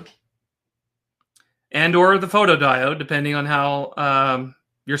diode and or the photodiode, depending on how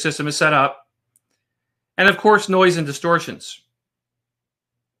your system is set up. And of course, noise and distortions.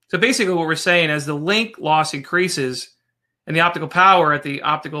 So basically what we're saying, as the link loss increases and the optical power at the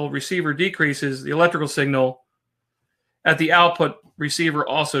optical receiver decreases, the electrical signal at the output receiver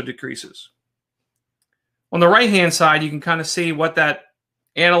also decreases. On the right-hand side, you can kind of see what that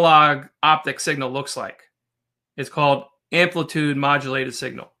analog optic signal looks like. It's called amplitude modulated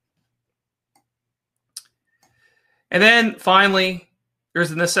signal. And then finally, there's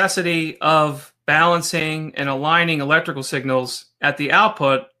the necessity of balancing and aligning electrical signals at the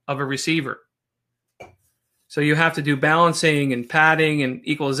output of a receiver. So you have to do balancing and padding and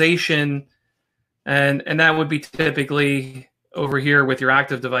equalization, and that would be typically over here with your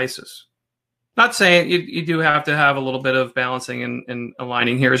active devices. Not saying you do have to have a little bit of balancing and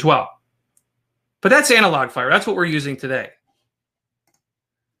aligning here as well. But that's analog fiber. That's what we're using today.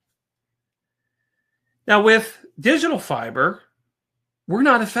 Now with digital fiber, we're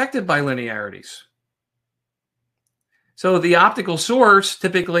not affected by linearities. So the optical source,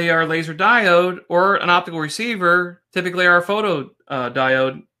 typically our laser diode, or an optical receiver, typically our photo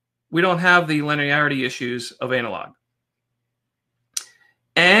diode, we don't have the linearity issues of analog.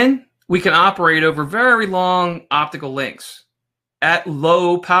 And we can operate over very long optical links at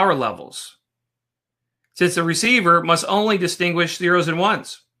low power levels, since the receiver must only distinguish zeros and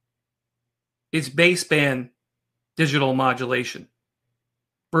ones. It's baseband digital modulation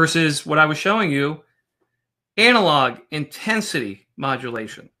versus what I was showing you, analog intensity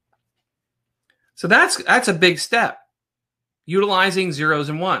modulation. So that's a big step, utilizing zeros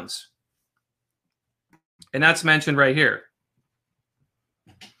and ones. And that's mentioned right here.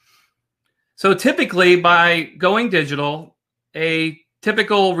 So typically by going digital, a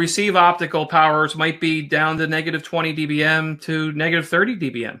typical receive optical powers might be down to negative 20 dBm to negative 30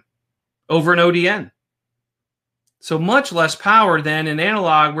 dBm over an ODN. So much less power than in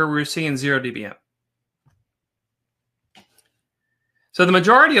analog where we're seeing 0 dBm. So the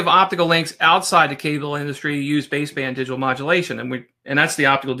majority of optical links outside the cable industry use baseband digital modulation, and that's the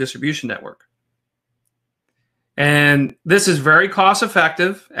optical distribution network. And this is very cost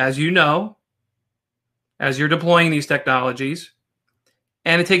effective, as you know, as you're deploying these technologies.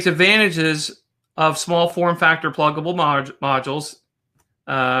 And it takes advantages of small form factor pluggable modules,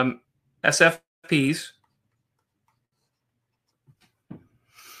 SFPs.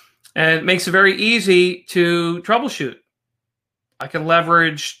 And it makes it very easy to troubleshoot. I can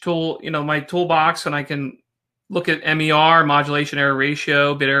leverage my toolbox, and I can look at MER, modulation error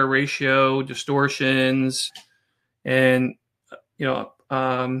ratio, bit error ratio, distortions, and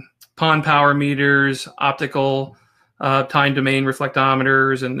PON power meters, optical time domain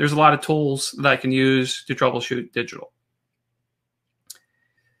reflectometers, and there's a lot of tools that I can use to troubleshoot digital.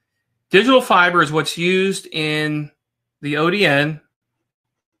 Digital fiber is what's used in the ODN,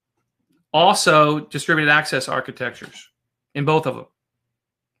 also distributed access architectures, in both of them.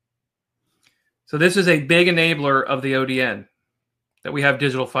 So this is a big enabler of the ODN, that we have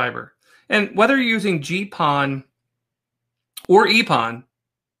digital fiber. And whether you're using GPON or EPON,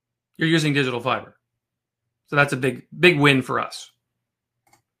 you're using digital fiber. So that's a big win for us.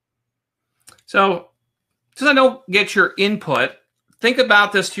 So since I don't get your input, think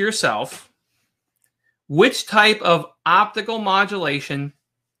about this to yourself. Which type of optical modulation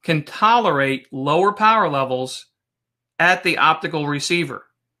can tolerate lower power levels at the optical receiver?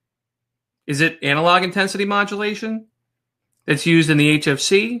 Is it analog intensity modulation that's used in the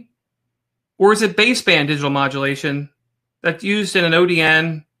HFC? Or is it baseband digital modulation that's used in an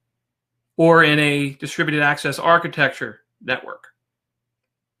ODN or in a distributed access architecture network?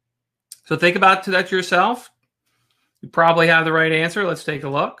 So think about that yourself. You probably have the right answer. Let's take a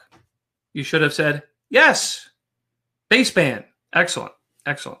look. You should have said, yes, baseband. Excellent,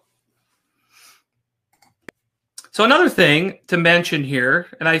 excellent. So another thing to mention here,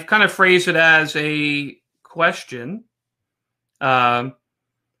 and I've kind of phrased it as a question,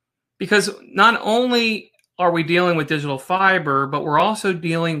 because not only are we dealing with digital fiber, but we're also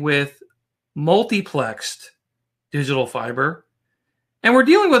dealing with multiplexed digital fiber, and we're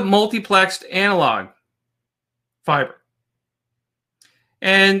dealing with multiplexed analog fiber.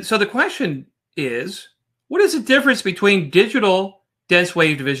 And so the question is, what is the difference between digital dense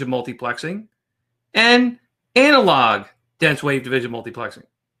wave division multiplexing and analog dense wave division multiplexing?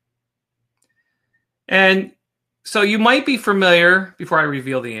 And so you might be familiar, before I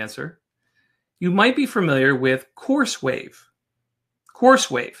reveal the answer, you might be familiar with coarse wave.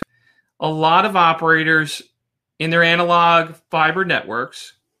 Coarse wave. A lot of operators in their analog fiber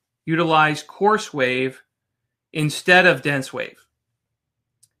networks utilize coarse wave instead of dense wave.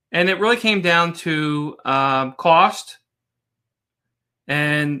 And it really came down to cost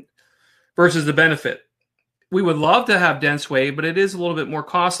and versus the benefit. We would love to have dense wave, but it is a little bit more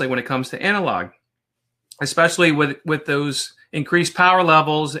costly when it comes to analog, especially with those increased power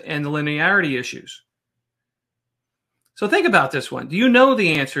levels and the linearity issues. So think about this one. Do you know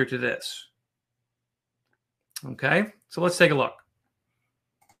the answer to this? Okay, so let's take a look.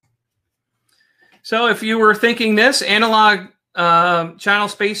 So if you were thinking this, analog channel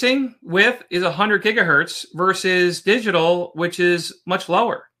spacing width is 100 gigahertz versus digital, which is much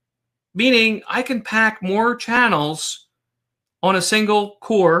lower. meaning I can pack more channels on a single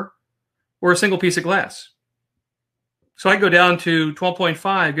core or a single piece of glass. So I go down to 12.5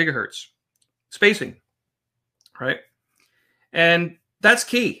 gigahertz spacing, right? And that's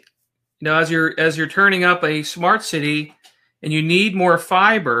key. You know, as you're turning up a smart city and you need more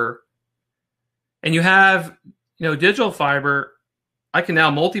fiber and you have, you know, digital fiber, I can now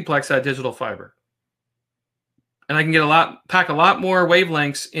multiplex that digital fiber. And I can pack a lot more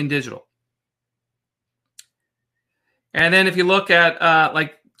wavelengths in digital. And then if you look at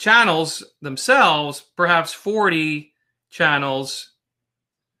like channels themselves, perhaps 40 channels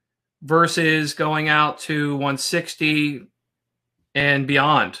versus going out to 160 and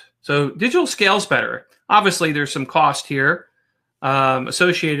beyond. So digital scales better. Obviously, there's some cost here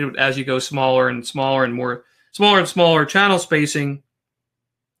associated as you go smaller and smaller and smaller channel spacing,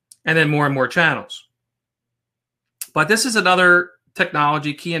 and then more and more channels. But this is another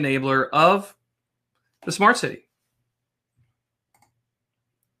technology key enabler of the smart city.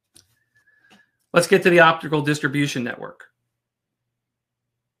 Let's get to the optical distribution network.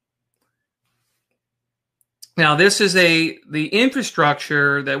 Now, this is the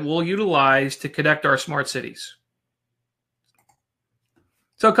infrastructure that we'll utilize to connect our smart cities.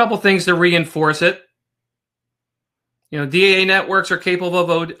 So a couple things to reinforce it. You know, DAA networks are capable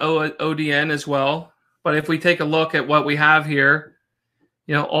of ODN as well. But if we take a look at what we have here,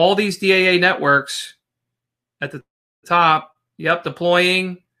 you know, all these DAA networks at the top, yep,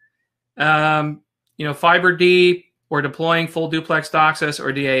 deploying, you know, fiber deep or deploying full duplex DOCSIS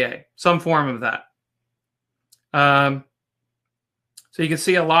or DAA, some form of that. So you can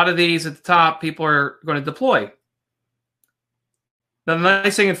see a lot of these at the top, people are going to deploy. Now, the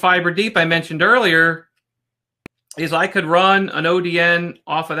nice thing in fiber deep I mentioned earlier is I could run an ODN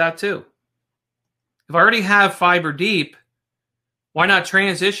off of that too. If I already have fiber deep, why not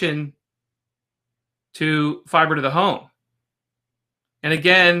transition to fiber to the home? And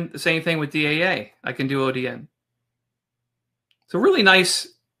again, the same thing with DAA. I can do ODN. So really nice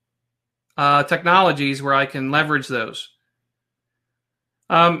technologies where I can leverage those.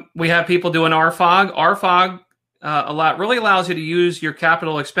 We have people doing RFOG. RFOG really allows you to use your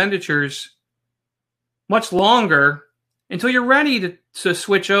capital expenditures much longer until you're ready to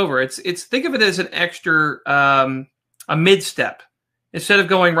switch over. Think of it as an extra a mid step. Instead of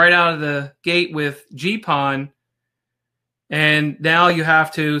going right out of the gate with GPON, and now you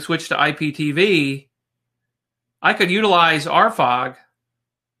have to switch to IPTV, I could utilize RFOG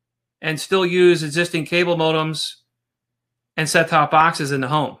and still use existing cable modems and set-top boxes in the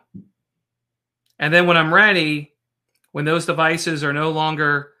home. And then when I'm ready, when those devices are no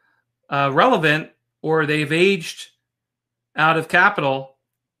longer relevant or they've aged out of capital,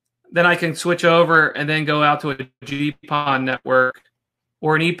 then I can switch over and then go out to a GPON network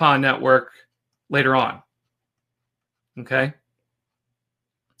or an EPON network later on. Okay.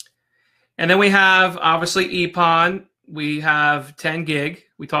 And then we have, obviously, EPON. We have 10 gig.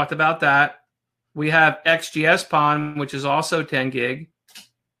 We talked about that. We have XGS-PON, which is also 10 gig.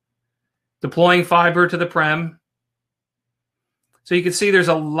 Deploying fiber to the prem. So you can see there's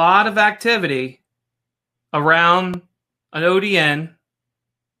a lot of activity around an ODN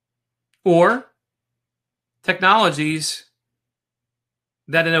or technologies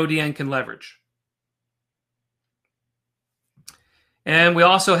that an ODN can leverage. And we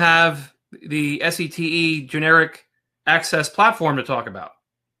also have the SETE generic access platform to talk about.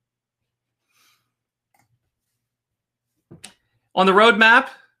 On the roadmap,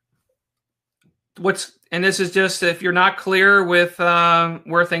 and this is just if you're not clear with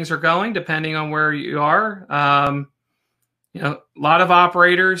where things are going, depending on where you are. You know, a lot of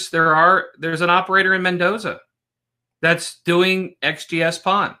operators. There's an operator in Mendoza that's doing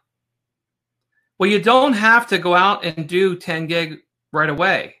XGS-PON. Well, you don't have to go out and do 10 gig right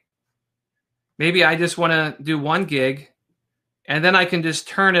away. Maybe I just want to do 1 gig, and then I can just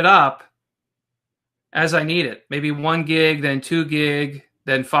turn it up as I need it. Maybe 1 gig, then 2 gig,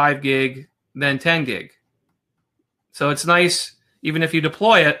 then 5 gig, then 10 gig. So it's nice, even if you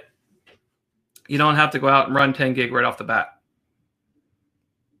deploy it, you don't have to go out and run 10 gig right off the bat.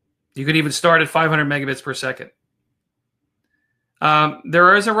 You could even start at 500 megabits per second.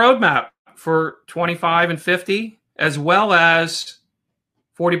 There is a roadmap for 25 and 50, as well as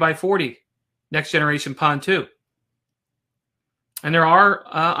 40 by 40, next generation PON 2. And there are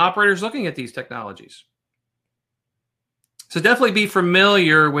operators looking at these technologies. So definitely be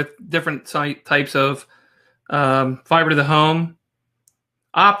familiar with different types of fiber to the home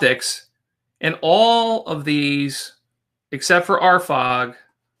optics. And all of these, except for RFOG,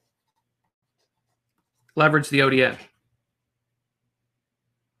 leverage the ODN.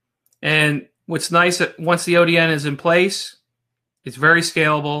 And what's nice that once the ODN is in place, it's very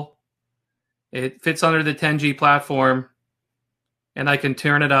scalable. It fits under the 10G platform, and I can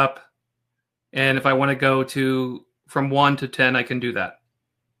turn it up. And if I want to go to from 1 to 10, I can do that.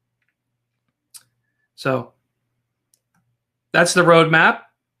 So that's the roadmap.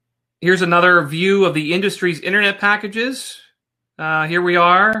 Here's another view of the industry's internet packages. Here we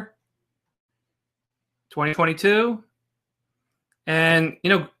are, 2022. And, you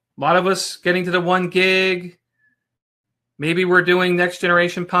know, a lot of us getting to the 1 gig. Maybe we're doing next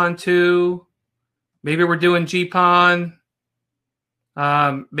generation PON 2. Maybe we're doing GPON.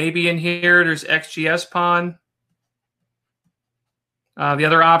 Maybe in here there's XGS PON. The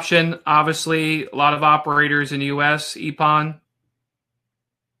other option, obviously, a lot of operators in the US, EPON.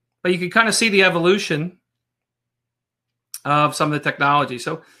 But you can kind of see the evolution of some of the technology.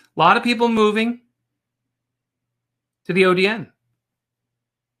 So a lot of people moving to the ODN.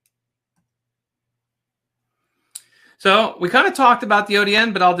 So we kind of talked about the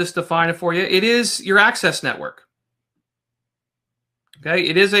ODN, but I'll just define it for you. It is your access network. Okay,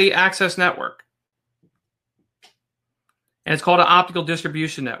 it is an access network. And it's called an optical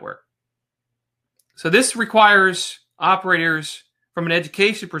distribution network. So this requires operators from an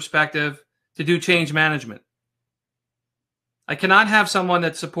education perspective to do change management. I cannot have someone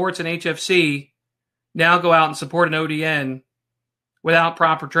that supports an HFC now go out and support an ODN without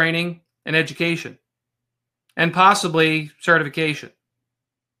proper training and education and possibly certification,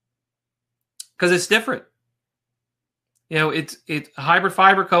 because it's different. You know, it's a hybrid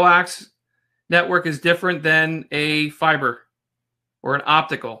fiber coax network is different than a fiber or an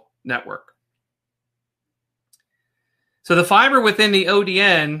optical network. So the fiber within the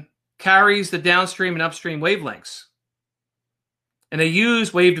ODN carries the downstream and upstream wavelengths, and they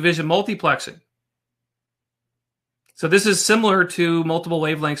use wave division multiplexing. So this is similar to multiple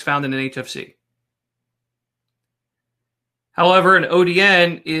wavelengths found in an HFC. However, an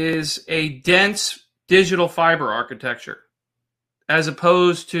ODN is a dense digital fiber architecture, as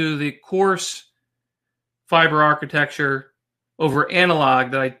opposed to the coarse fiber architecture over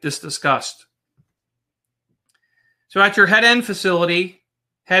analog that I just discussed. So at your head-end facility,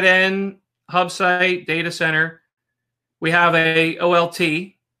 head-end, hub site, data center, we have a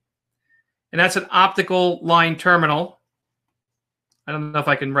OLT, and that's an optical line terminal. I don't know if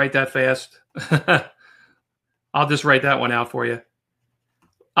I can write that fast. I'll just write that one out for you.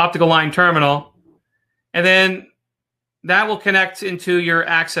 Optical line terminal. And then that will connect into your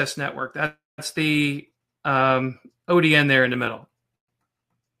access network. That's the ODN there in the middle.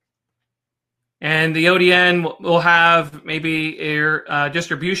 And the ODN will have maybe a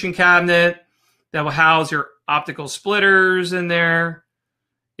distribution cabinet that will house your optical splitters in there.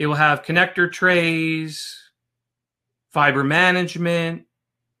 It will have connector trays, fiber management,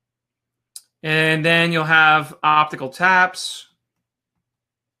 and then you'll have optical taps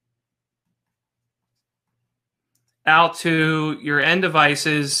out to your end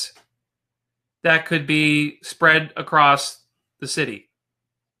devices that could be spread across the city,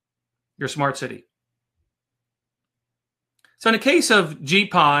 your smart city. So in the case of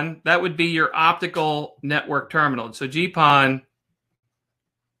GPON, that would be your optical network terminal. So GPON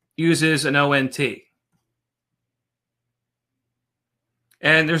uses an ONT.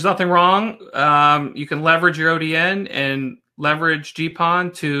 And there's nothing wrong. You can leverage your ODN and leverage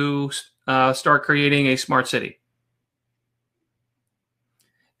GPON to start creating a smart city.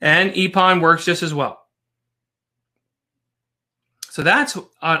 And EPON works just as well. So that's an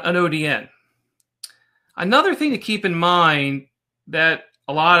ODN. Another thing to keep in mind that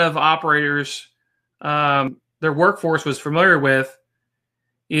a lot of operators, their workforce was familiar with,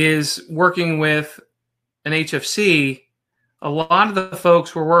 is working with an HFC. A lot of the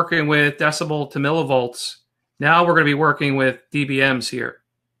folks were working with decibel to millivolts. Now we're going to be working with dBMs here.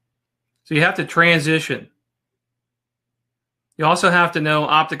 So you have to transition. You also have to know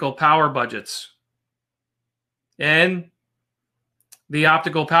optical power budgets. And the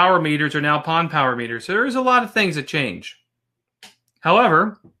optical power meters are now PON power meters. So there's a lot of things that change.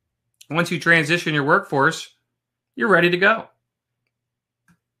 However, once you transition your workforce, you're ready to go.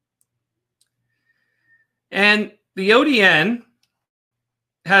 And the ODN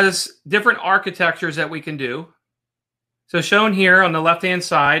has different architectures that we can do. So shown here on the left-hand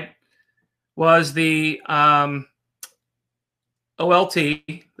side was the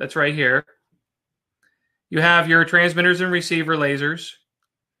OLT, that's right here. You have your transmitters and receiver lasers.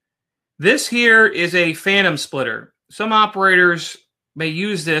 This here is a phantom splitter. Some operators may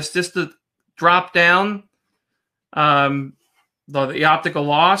use this just to drop down the optical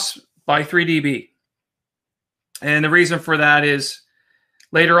loss by 3 dB. And the reason for that is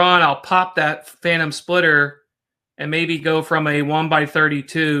Later on, I'll pop that phantom splitter and maybe go from a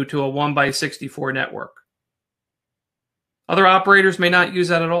 1x32 to a 1x64 network. Other operators may not use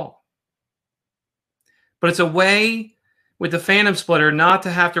that at all. But it's a way with the phantom splitter not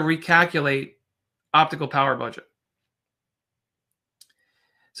to have to recalculate optical power budget.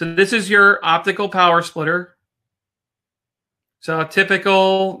 So this is your optical power splitter. So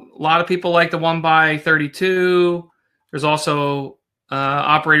typical, a lot of people like the 1x32. There's also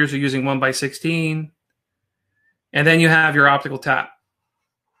operators who are using 1x16. And then you have your optical tap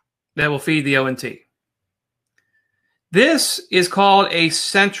that will feed the ONT. This is called a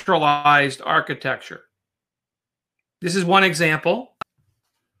centralized architecture. This is one example.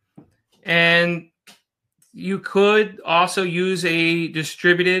 And you could also use a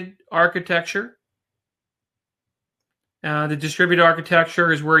distributed architecture. The distributed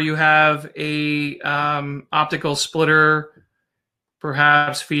architecture is where you have a optical splitter,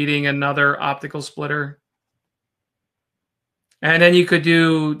 perhaps feeding another optical splitter. And then you could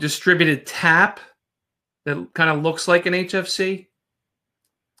do distributed tap that kind of looks like an HFC.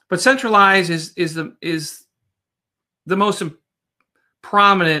 But centralized is the most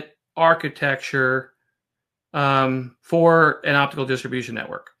prominent architecture for an optical distribution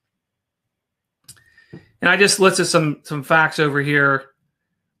network. And I just listed some facts over here.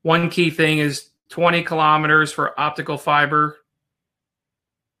 One key thing is 20 kilometers for optical fiber.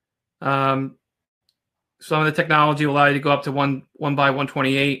 Some of the technology will allow you to go up to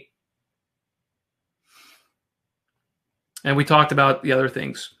 1x128. And we talked about the other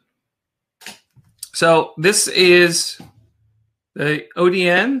things. So this is the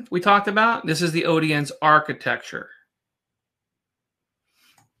ODN we talked about. This is the ODN's architecture.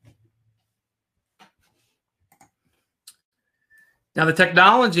 Now the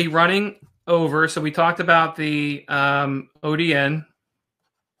technology running over, so we talked about the ODN,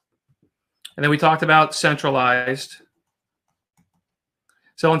 and then we talked about centralized.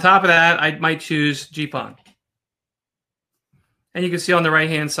 So on top of that, I might choose GPON. And you can see on the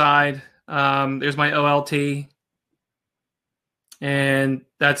right-hand side, there's my OLT. And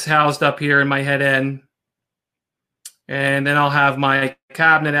that's housed up here in my head end. And then I'll have my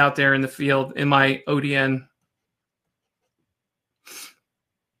cabinet out there in the field in my ODN.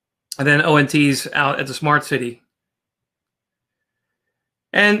 And then ONTs out at the smart city.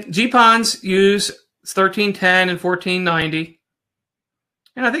 And GPONs use 1310 and 1490.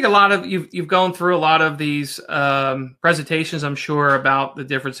 And I think a lot of you've gone through a lot of these presentations, I'm sure, about the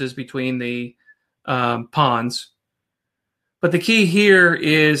differences between the PONs. But the key here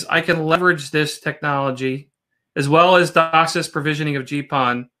is I can leverage this technology as well as DOCSIS provisioning of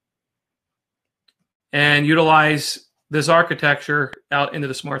GPON and utilize this architecture out into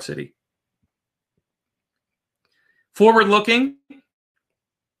the smart city. Forward looking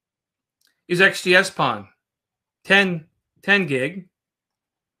is XGS PON, 10 gig.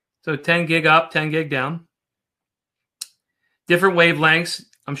 So 10 gig up, 10 gig down. Different wavelengths,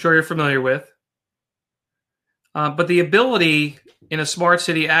 I'm sure you're familiar with. But the ability in a smart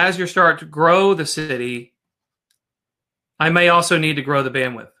city, as you start to grow the city, I may also need to grow the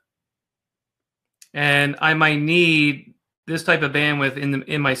bandwidth. And I might need this type of bandwidth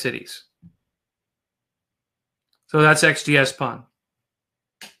in my cities. So that's XGS PON.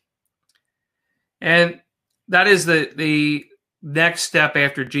 And that is the next step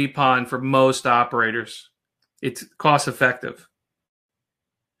after GPON for most operators. It's cost effective.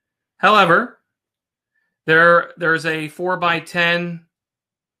 However, there's a 4x10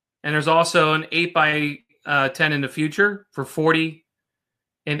 and there's also an 8x10 in the future for 40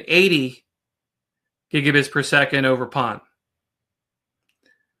 and 80 gigabits per second over PON.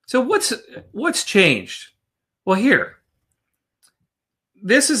 So what's changed? Well, here,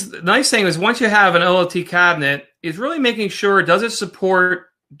 this is the nice thing is once you have an OLT cabinet, is really making sure, does it support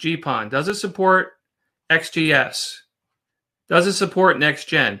GPON? Does it support XGS? Does it support next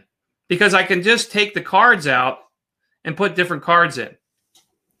gen? Because I can just take the cards out and put different cards in.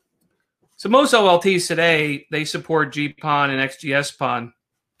 So most OLTs today, they support GPON and XGS PON.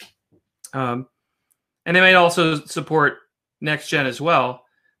 And they may also support next gen as well.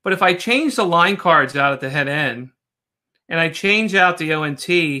 But if I change the line cards out at the head end and I change out the ONT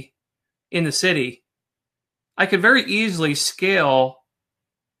in the city, I could very easily scale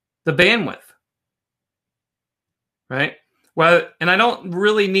the bandwidth, right? Well, and I don't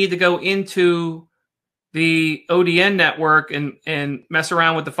really need to go into the ODN network and mess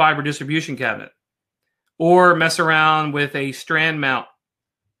around with the fiber distribution cabinet or mess around with a strand mount,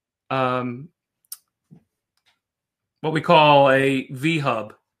 what we call a V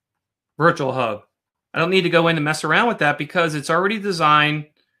hub, virtual hub. I don't need to go in and mess around with that because it's already designed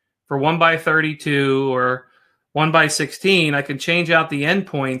for 1x32 or 1x16. I can change out the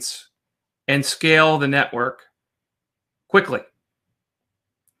endpoints and scale the network quickly.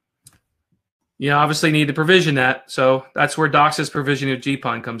 You obviously need to provision that. So that's where DOCSIS provisioning of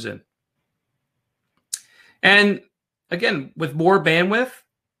GPON comes in. And again, with more bandwidth,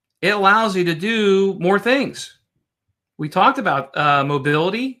 it allows you to do more things. We talked about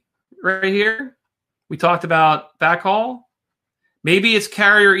mobility right here. We talked about backhaul. Maybe it's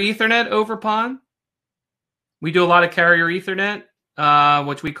carrier Ethernet over PON. We do a lot of carrier Ethernet,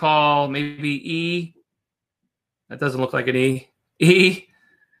 which we call maybe E. That doesn't look like an E. E.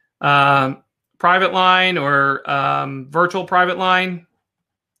 Private line or virtual private line.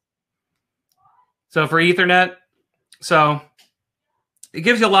 So for Ethernet. So it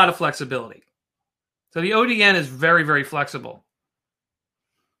gives you a lot of flexibility. So the ODN is very, very flexible.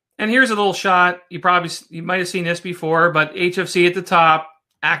 And here's a little shot. You might have seen this before, but HFC at the top,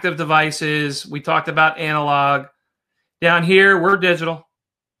 active devices. We talked about analog. Down here, we're digital,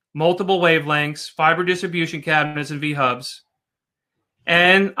 multiple wavelengths, fiber distribution cabinets and V-hubs,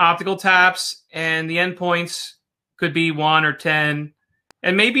 and optical taps, and the endpoints could be 1 or 10,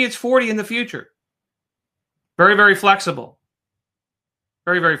 and maybe it's 40 in the future. Very, very flexible.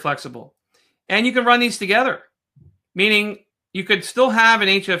 Very, very flexible. And you can run these together, meaning you could still have an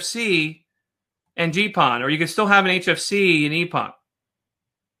HFC and GPON, or you could still have an HFC and EPON.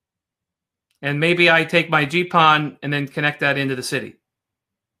 And maybe I take my GPON and then connect that into the city.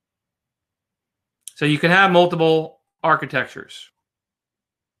 So you can have multiple architectures.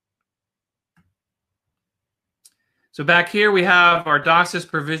 So back here we have our DOCSIS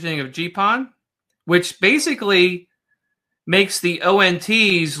provisioning of GPON, which basically makes the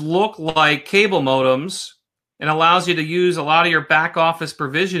ONTs look like cable modems and allows you to use a lot of your back office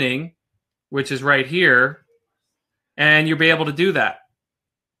provisioning, which is right here, and you'll be able to do that.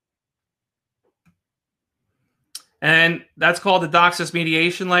 And that's called the DOCSIS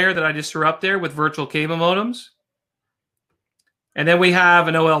mediation layer that I just threw up there with virtual cable modems. And then we have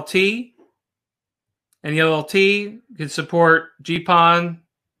an OLT, and the OLT can support GPON,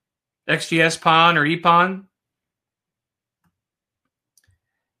 XGS-PON, or EPON.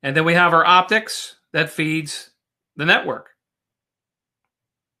 And then we have our optics that feeds the network.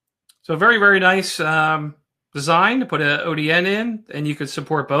 So very, very nice design to put an ODN in, and you could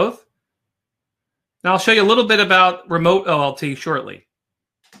support both. Now I'll show you a little bit about remote OLT shortly,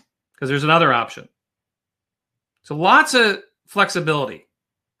 because there's another option. So lots of flexibility.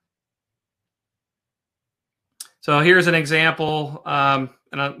 So here's an example, and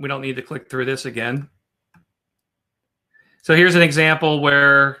we don't need to click through this again. So here's an example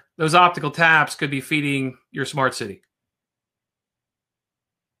where those optical taps could be feeding your smart city.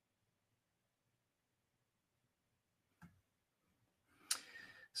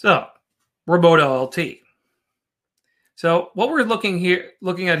 So remote OLT. So what we're looking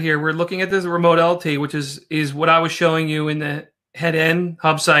at here, we're looking at this remote OLT, which is what I was showing you in the head-end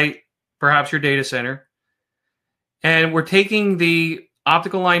hub site, perhaps your data center. And we're taking the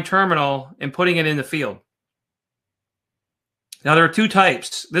optical line terminal and putting it in the field. Now, there are two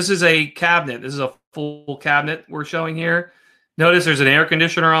types. This is a cabinet. This is a full cabinet we're showing here. Notice there's an air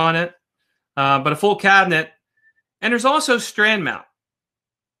conditioner on it, but a full cabinet. And there's also strand mount.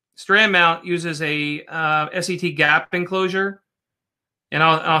 Strand mount uses a SET gap enclosure, and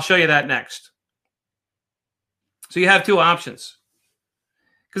I'll show you that next. So you have two options,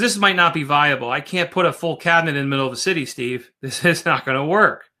 because this might not be viable. I can't put a full cabinet in the middle of the city, Steve. This is not going to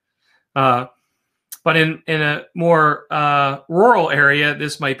work. But in a more rural area,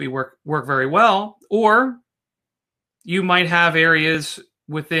 this might be work very well. Or you might have areas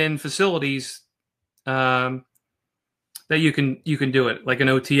within facilities that you can do it, like an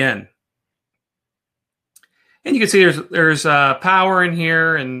OTN. And you can see there's power in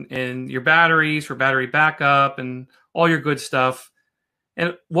here and your batteries for battery backup and all your good stuff.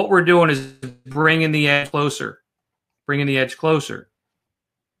 And what we're doing is bringing the edge closer,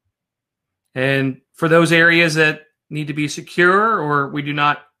 And for those areas that need to be secure or we do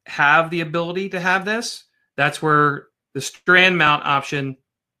not have the ability to have this, that's where the strand mount option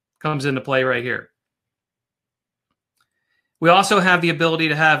comes into play right here. We also have the ability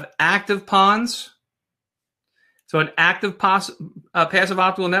to have active PONs. So an active passive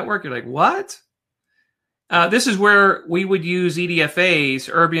optical network, you're like, what? This is where we would use EDFAs,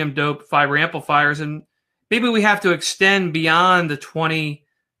 erbium-doped fiber amplifiers, and maybe we have to extend beyond the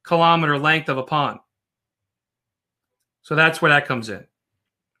 20-kilometer length of a PON. So that's where that comes in.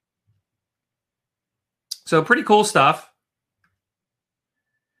 So pretty cool stuff.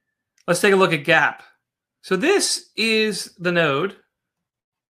 Let's take a look at GAP. So this is the node.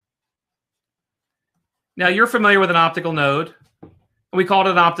 Now you're familiar with an optical node. We called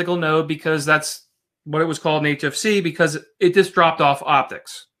it an optical node because that's what it was called in HFC, because it just dropped off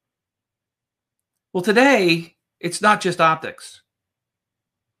optics. Well, today, it's not just optics.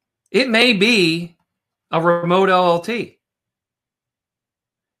 It may be a remote OLT.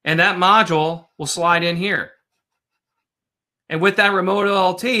 And that module will slide in here. And with that remote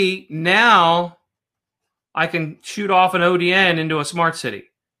OLT, now I can shoot off an ODN into a smart city.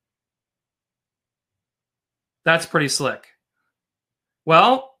 That's pretty slick.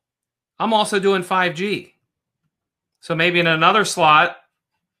 Well, I'm also doing 5G. So maybe in another slot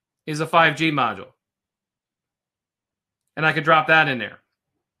is a 5G module. And I could drop that in there.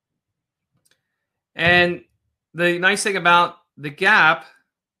 And the nice thing about the GAP,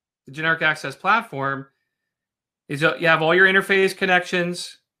 the generic access platform, is you have all your interface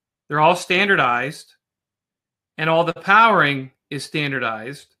connections. They're all standardized. And all the powering is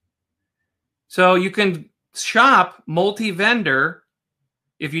standardized. So you can shop multi-vendor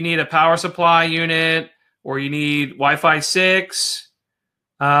if you need a power supply unit, or you need Wi-Fi 6.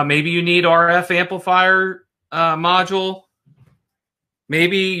 Maybe you need RF amplifier module.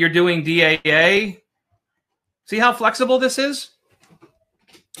 Maybe you're doing DAA. See how flexible this is?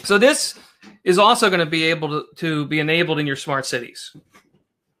 So this is also going to be able to be enabled in your smart cities.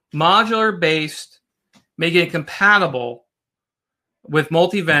 Modular based, making it compatible with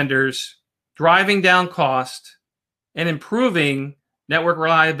multi-vendors, driving down cost, and improving network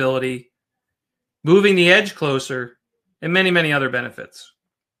reliability, moving the edge closer, and many, many other benefits.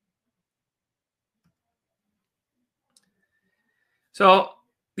 So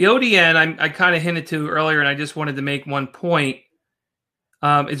the ODN, I kind of hinted to earlier, and I just wanted to make one point.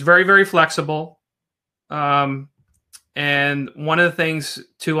 It's very, very flexible. And one of the things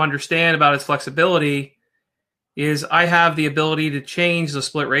to understand about its flexibility is I have the ability to change the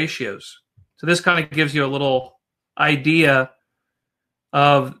split ratios. So this kind of gives you a little idea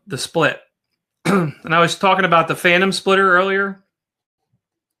of the split. And I was talking about the phantom splitter earlier.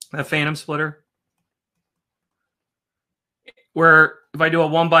 A phantom splitter, where if I do a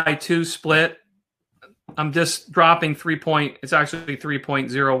 1x2 split, I'm just dropping it's actually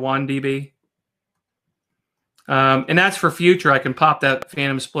 3.01 dB. And that's for future. I can pop that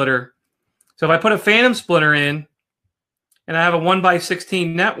phantom splitter. So if I put a phantom splitter in and I have a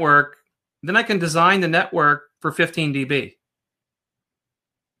 1x16 network, then I can design the network for 15 dB.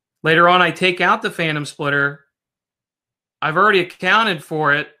 Later on, I take out the phantom splitter. I've already accounted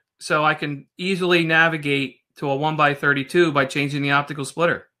for it, so I can easily navigate to a 1x32 by changing the optical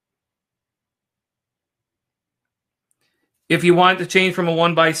splitter. If you want to change from a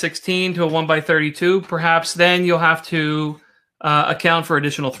 1x16 to a 1x32, perhaps then you'll have to account for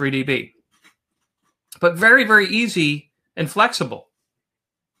additional 3 dB. But very, very easy and flexible.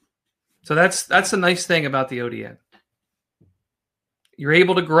 So that's the nice thing about the ODN. You're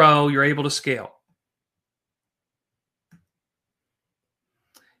able to grow, you're able to scale.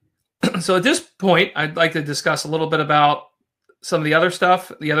 So at this point, I'd like to discuss a little bit about some of the other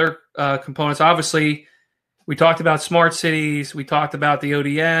stuff, the other components. Obviously, we talked about smart cities. We talked about the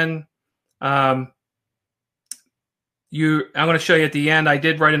ODN. I'm going to show you at the end. I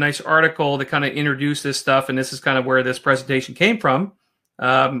did write a nice article that kind of introduced this stuff, and this is kind of where this presentation came from.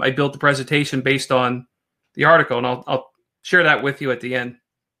 I built the presentation based on the article, and I'll share that with you at the end.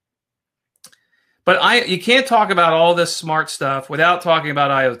 But you can't talk about all this smart stuff without talking about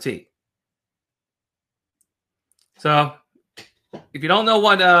IoT. So if you don't know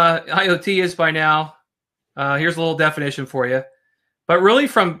what IoT is by now, here's a little definition for you. But really,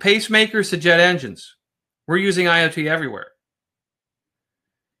 from pacemakers to jet engines, we're using IoT everywhere.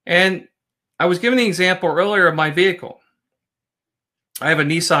 And I was giving the example earlier of my vehicle. I have a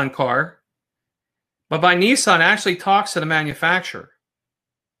Nissan car, but my Nissan actually talks to the manufacturer.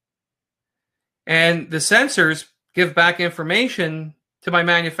 And the sensors give back information to my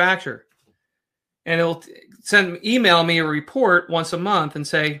manufacturer. And it'll email me a report once a month and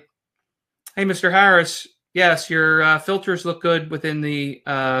say, hey, Mr. Harris, yes, your filters look good within the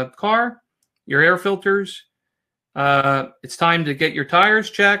car, your air filters. It's time to get your tires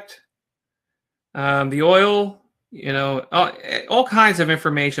checked. The oil, all kinds of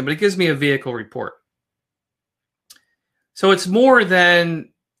information, but it gives me a vehicle report. So it's more than,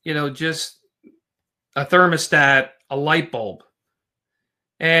 just a thermostat, a light bulb.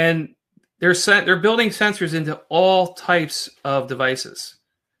 And they're building sensors into all types of devices.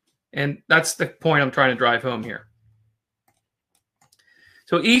 And that's the point I'm trying to drive home here.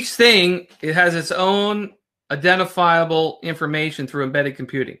 So each thing, it has its own identifiable information through embedded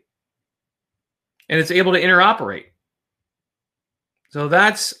computing. and it's able to interoperate. So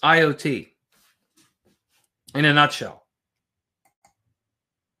that's IoT in a nutshell.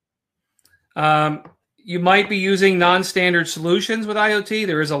 You might be using non-standard solutions with IoT.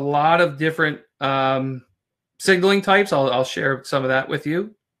 There is a lot of different signaling types. I'll share some of that with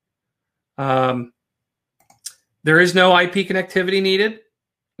you. There is no IP connectivity needed,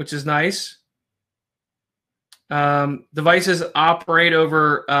 which is nice. Devices operate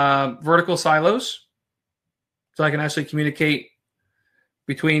over vertical silos, so I can actually communicate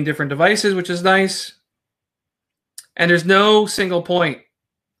between different devices, which is nice. And there's no single point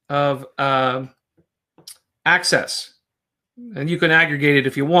of access. And you can aggregate it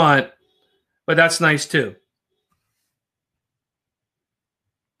if you want, but that's nice too.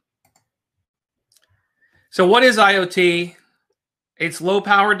 So what is IoT? It's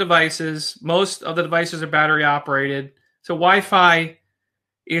low-powered devices. Most of the devices are battery operated. So Wi-Fi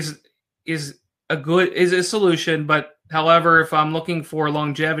is a solution, but however, if I'm looking for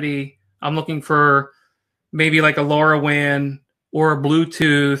longevity, I'm looking for maybe like a LoRaWAN or a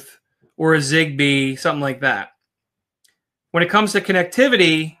Bluetooth or a Zigbee, something like that. When it comes to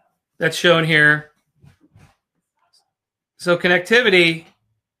connectivity, that's shown here. So connectivity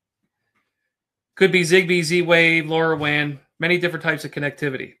could be Zigbee, Z-Wave, LoRaWAN, many different types of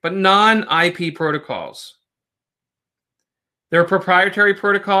connectivity, but non-IP protocols. There are proprietary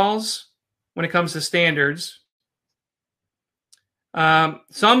protocols when it comes to standards. You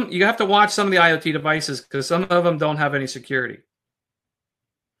have to watch some of the IoT devices because some of them don't have any security.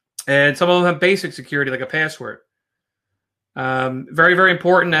 And some of them have basic security, like a password. Very, very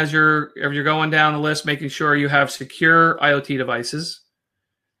important as you're going down the list, making sure you have secure IoT devices.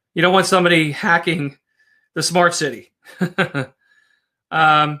 You don't want somebody hacking the smart city. You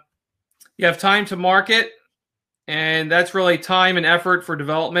have time to market, and that's really time and effort for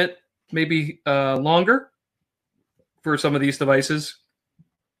development, maybe longer for some of these devices.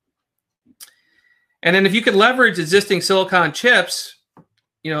 And then if you could leverage existing silicon chips,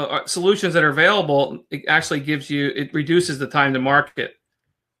 solutions that are available, it actually it reduces the time to market,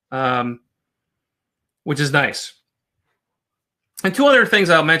 which is nice. And two other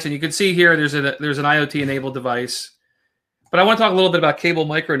things I'll mention. You can see here there's an IoT-enabled device. But I want to talk a little bit about cable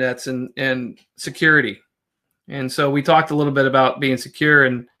micronets and security. And so we talked a little bit about being secure,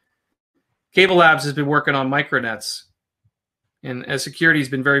 and Cable Labs has been working on micronets. And as security has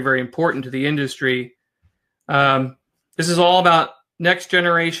been very, very important to the industry, this is all about next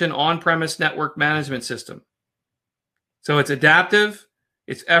generation on-premise network management system. So it's adaptive,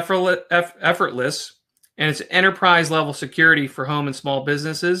 it's effortless, and it's enterprise level security for home and small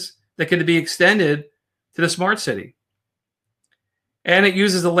businesses that can be extended to the smart city. And it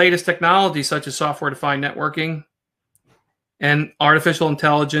uses the latest technology such as software-defined networking and artificial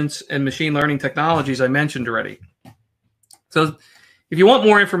intelligence and machine learning technologies I mentioned already. So if you want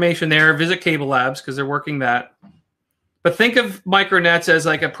more information there, visit Cable Labs because they're working that. But think of micronets as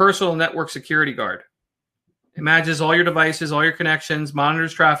like a personal network security guard. It manages all your devices, all your connections,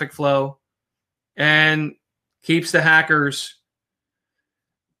 monitors traffic flow, and keeps the hackers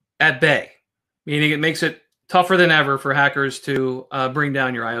at bay, meaning it makes it tougher than ever for hackers to bring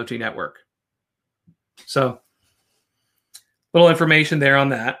down your IoT network. So, little information there on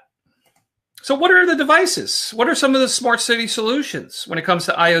that. So what are the devices? What are some of the smart city solutions when it comes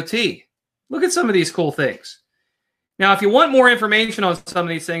to IoT? Look at some of these cool things. Now, if you want more information on some of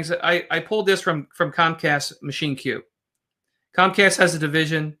these things, I pulled this from Comcast MachineQ. Comcast has a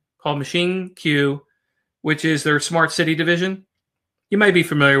division called MachineQ, which is their smart city division. You might be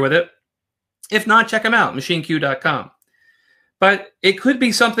familiar with it. If not, check them out, machineq.com. But it could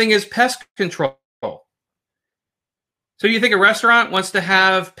be something as pest control. So you think a restaurant wants to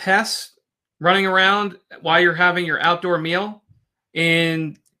have pests running around while you're having your outdoor meal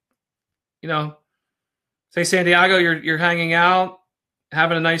in, say San Diego, you're hanging out,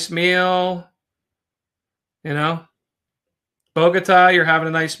 having a nice meal, Bogota, you're having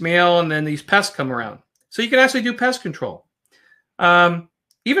a nice meal, and then these pests come around. So you can actually do pest control.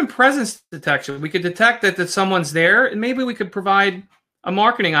 Even presence detection. We could detect that someone's there, and maybe we could provide a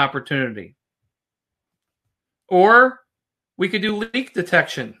marketing opportunity. Or we could do leak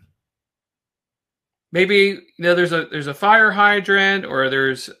detection. Maybe there's a fire hydrant, or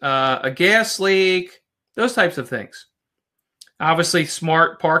there's a gas leak. Those types of things. Obviously,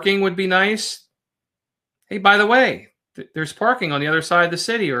 smart parking would be nice. Hey, by the way, there's parking on the other side of the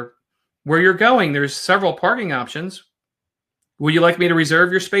city, or where you're going, there's several parking options. Would you like me to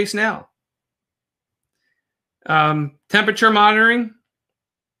reserve your space now? Temperature monitoring.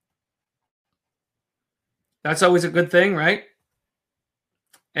 That's always a good thing, right?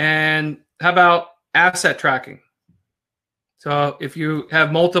 And how about asset tracking. So if you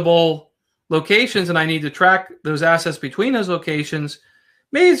have multiple locations and I need to track those assets between those locations,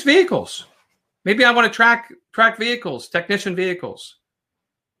 maybe it's vehicles. Maybe I want to track vehicles, technician vehicles.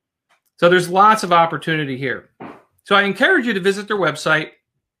 So there's lots of opportunity here. So I encourage you to visit their website,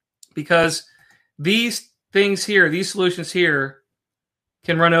 because these things here, these solutions here,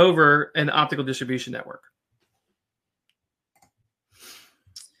 can run over an optical distribution network.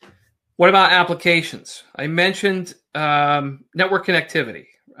 What about applications? I mentioned network connectivity.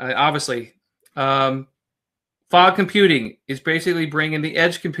 Obviously, fog computing is basically bringing the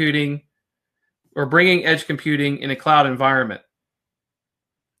edge computing, or bringing edge computing in a cloud environment.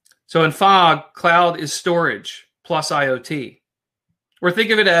 So in fog, cloud is storage plus IoT. Or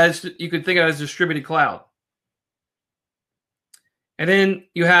think of it as, you could think of it as distributed cloud. And then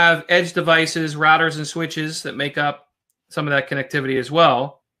you have edge devices, routers and switches that make up some of that connectivity as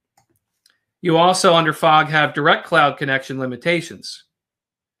well. You also, under fog, have direct cloud connection limitations.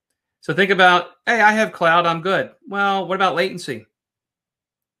 So think about, hey, I have cloud, I'm good. Well, what about latency?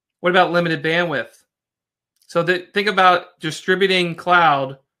 What about limited bandwidth? So think about distributing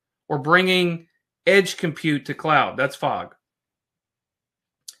cloud, or bringing edge compute to cloud. That's fog.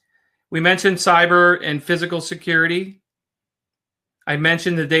 We mentioned cyber and physical security. I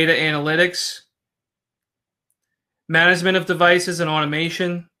mentioned the data analytics, management of devices and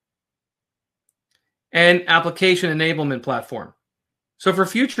automation, and application enablement platform. So for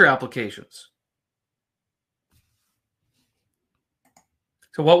future applications.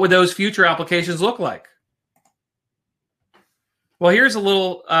 So what would those future applications look like? Well, here's a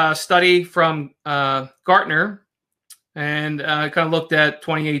little study from Gartner, and kind of looked at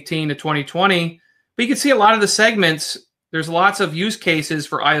 2018 to 2020. But you can see a lot of the segments, there's lots of use cases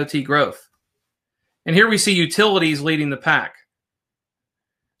for IoT growth. And here we see utilities leading the pack.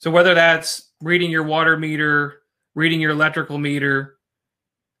 So whether that's reading your water meter, reading your electrical meter,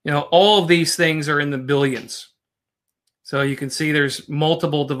 all of these things are in the billions. So you can see there's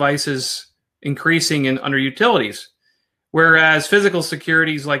multiple devices increasing under utilities. Whereas physical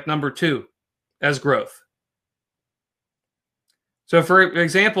security is like number 2 as growth. So for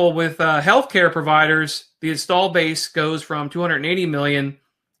example, with healthcare providers, the install base goes from 280 million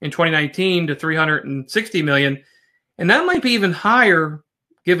in 2019 to 360 million. And that might be even higher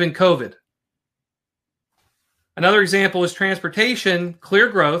given COVID. Another example is transportation, clear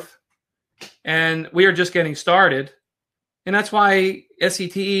growth, and we are just getting started. And that's why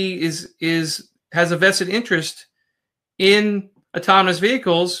SCTE has a vested interest in autonomous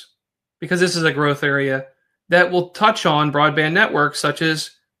vehicles, because this is a growth area that will touch on broadband networks such as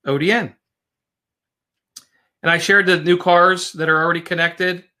ODN. And I shared the new cars that are already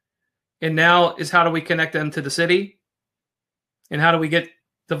connected, and now is how do we connect them to the city? And how do we get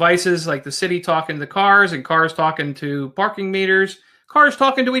devices like the city talking to the cars, and cars talking to parking meters, cars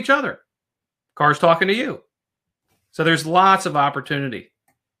talking to each other, cars talking to you? So there's lots of opportunity.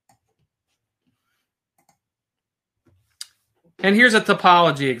 And here's a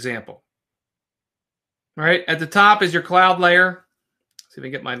topology example. All right, at the top is your cloud layer. Let's see if I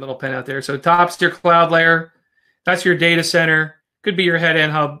can get my little pen out there. So top's your cloud layer. That's your data center. Could be your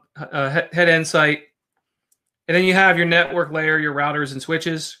head-end hub, head-end site. And then you have your network layer, your routers and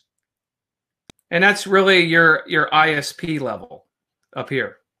switches. And that's really your ISP level up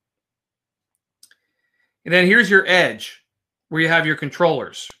here. And then here's your edge, where you have your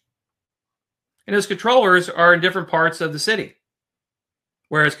controllers. And those controllers are in different parts of the city,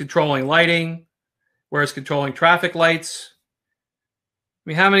 where it's controlling lighting, where it's controlling traffic lights. I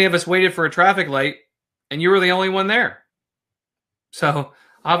mean, how many of us waited for a traffic light and you were the only one there? So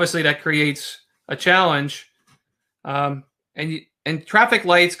obviously that creates a challenge. And traffic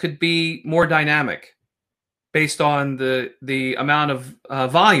lights could be more dynamic based on the amount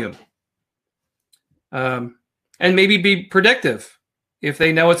of volume. And maybe be predictive. If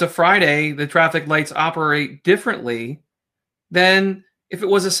they know it's a Friday, the traffic lights operate differently than if it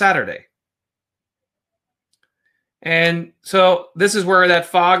was a Saturday. And so this is where that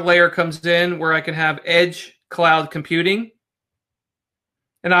fog layer comes in, where I can have edge cloud computing.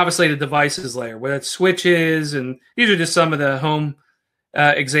 And obviously the devices layer, where it's switches, and these are just some of the home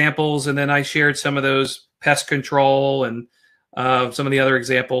examples. And then I shared some of those pest control and some of the other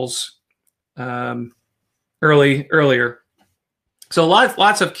examples earlier. So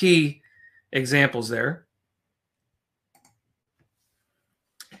lots of key examples there.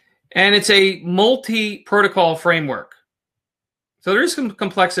 And it's a multi-protocol framework. So there is some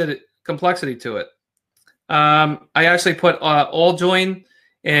complexity to it. I actually put all join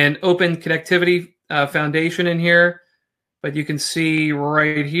and open connectivity foundation in here, but you can see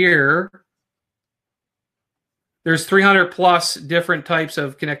right here there's 300 plus different types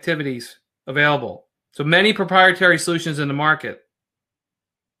of connectivities available. So many proprietary solutions in the market.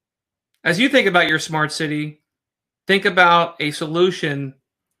 As you think about your smart city, think about a solution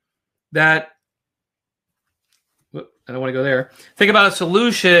that, I don't want to go there. Think about a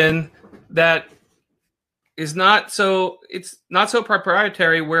solution that is not so, it's not so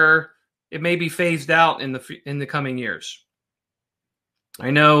proprietary where it may be phased out in the coming years.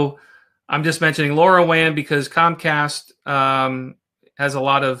 I know I'm just mentioning LoRaWAN because Comcast has a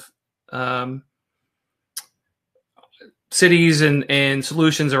lot of cities and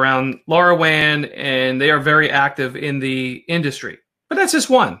solutions around LoRaWAN, and they are very active in the industry. But that's just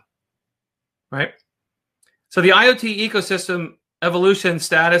one, right? So the IoT ecosystem evolution,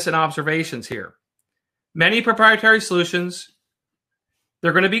 status, and observations here. Many proprietary solutions.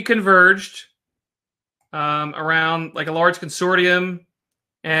 They're going to be converged around like a large consortium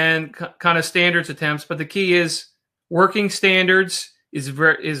and kind of standards attempts. But the key is working standards is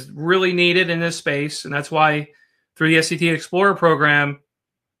really needed in this space. And that's why through the SCT Explorer program,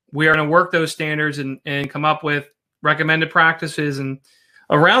 we are going to work those standards and come up with recommended practices and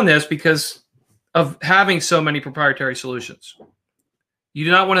around this because of having so many proprietary solutions. You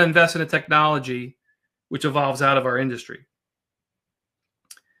do not want to invest in a technology which evolves out of our industry.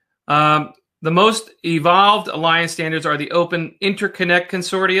 The most evolved alliance standards are the Open Interconnect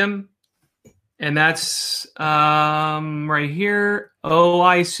Consortium, and that's right here.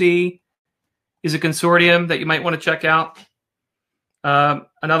 OIC is a consortium that you might want to check out.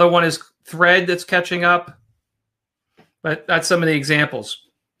 Another one is Thread that's catching up, but that's some of the examples.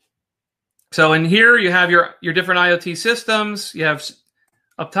 So in here you have your different IoT systems. You have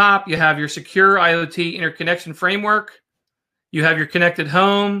up top, you have your secure IoT interconnection framework. You have your connected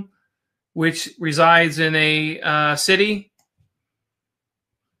home, which resides in a city.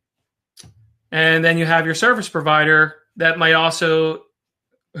 And then you have your service provider that might also,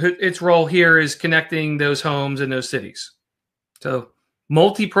 its role here is connecting those homes in those cities. So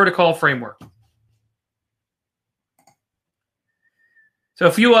multi-protocol framework. So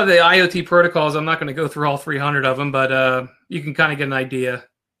a few of the IoT protocols, I'm not going to go through all 300 of them, but you can kind of get an idea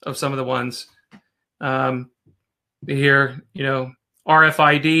of some of the ones. Here, you know,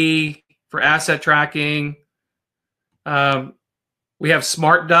 RFID for asset tracking. We have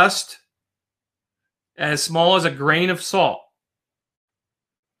smart dust, as small as a grain of salt.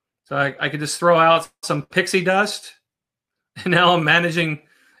 So I could just throw out some pixie dust, and now I'm managing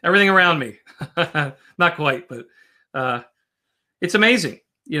everything around me. Not quite, but it's amazing,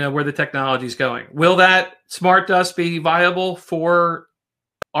 you know, where the technology is going. Will that smart dust be viable for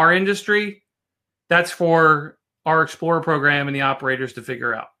our industry? That's for our Explorer program and the operators to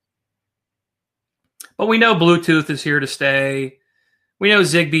figure out. But we know Bluetooth is here to stay. We know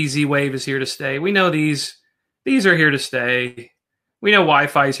Zigbee, Z-Wave is here to stay. We know these are here to stay. We know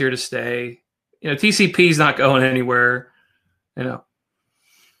Wi-Fi is here to stay. You know, TCP is not going anywhere. You know,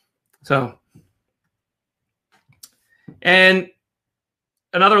 so and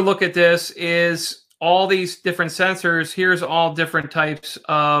another look at this is all these different sensors. Here's all different types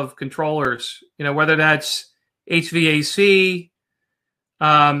of controllers. You know, whether that's HVAC.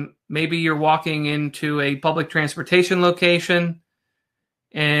 Maybe you're walking into a public transportation location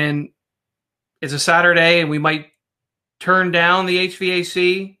and it's a Saturday and we might turn down the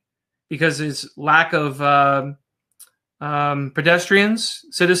HVAC because there's lack of pedestrians,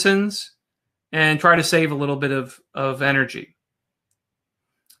 citizens, and try to save a little bit of energy.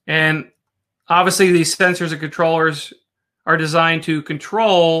 And obviously these sensors and controllers are designed to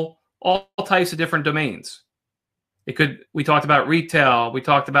control all types of different domains. We talked about retail, we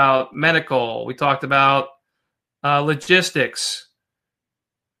talked about medical, we talked about logistics.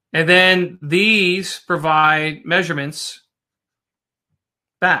 And then these provide measurements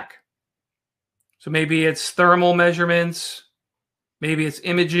back. So maybe it's thermal measurements, maybe it's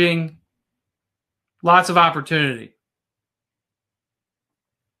imaging, lots of opportunity.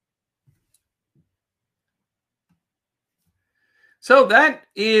 So that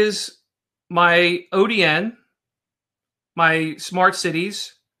is my ODN, my smart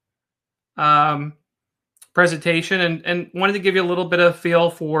cities presentation, and wanted to give you a little bit of feel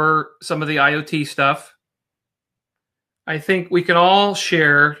for some of the IoT stuff. I think we can all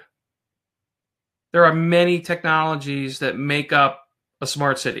share there are many technologies that make up a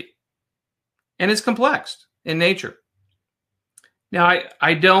smart city, and it's complex in nature. Now,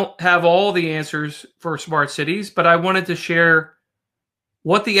 I don't have all the answers for smart cities, but I wanted to share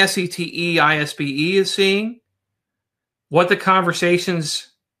what the SCTE ISBE is seeing, what the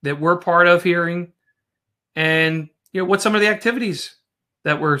conversations that we're part of hearing, and you know what some of the activities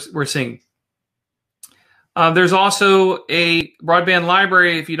that we're seeing. There's also a broadband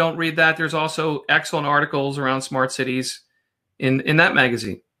library. If you don't read that, there's also excellent articles around smart cities in that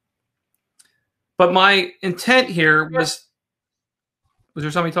magazine. But my intent here was there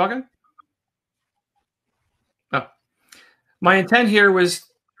somebody talking? No. My intent here was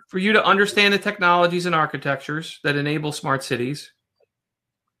for you to understand the technologies and architectures that enable smart cities,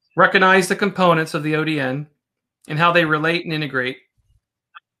 recognize the components of the ODN and how they relate and integrate.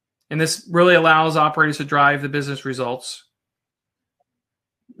 And this really allows operators to drive the business results.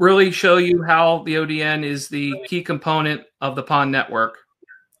 Really show you how the ODN is the key component of the PON network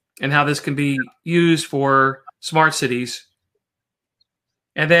and how this can be used for smart cities.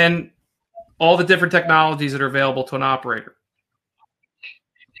 And then all the different technologies that are available to an operator.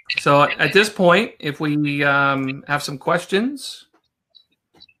 So at this point, if we have some questions.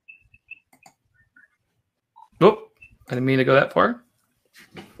 Oh, I didn't mean to go that far.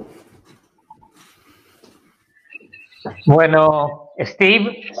 Bueno,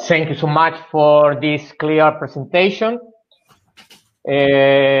 Steve, thank you so much for this clear presentation.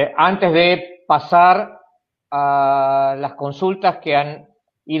 Antes de pasar a las consultas que han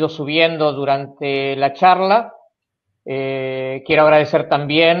ido subiendo durante la charla, quiero agradecer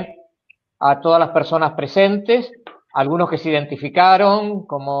también a todas las personas presentes, algunos que se identificaron,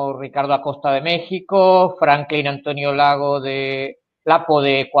 como Ricardo Acosta de México, Franklin Antonio Lapo de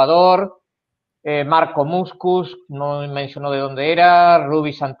Ecuador, Marco Muscus, no mencionó de dónde era,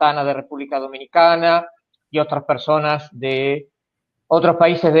 Ruby Santana de República Dominicana y otras personas de otros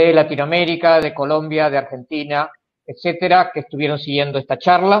países de Latinoamérica, de Colombia, de Argentina, etcétera, que estuvieron siguiendo esta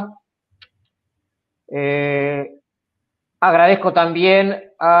charla. Agradezco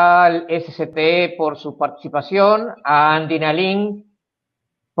también al SCTE por su participación, a Andina Link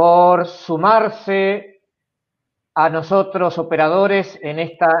por sumarse a nosotros operadores en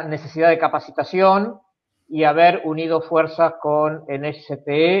esta necesidad de capacitación y haber unido fuerzas con el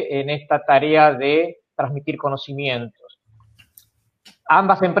SCTE en esta tarea de transmitir conocimientos.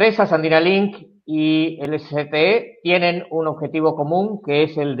 Ambas empresas, Andina Link y el SCTE, tienen un objetivo común que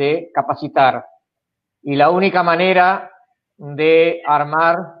es el de capacitar. Y la única manera de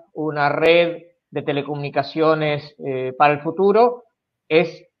armar una red de telecomunicaciones para el futuro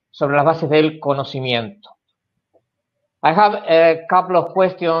es sobre las bases del conocimiento. I have a couple of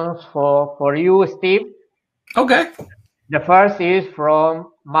questions for you, Steve. Okay. The first is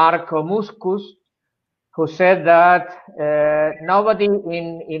from Marco Muscus, who said that nobody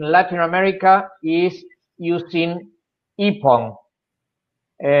in Latin America is using EPON.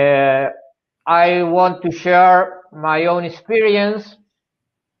 I want to share my own experience.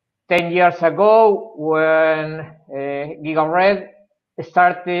 10 years ago, when GigaRed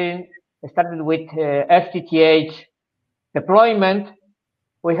started with FTTH deployment,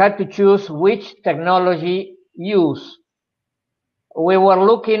 we had to choose which technology use. We were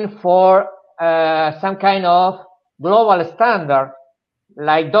looking for some kind of global standard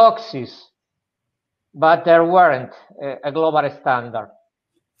like DOCSIS, but there weren't a global standard.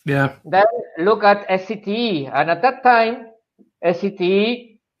 Yeah. Then look at SCTE, and at that time,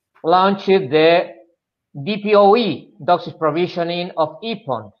 SCTE launched the DPoE, DOCSIS provisioning of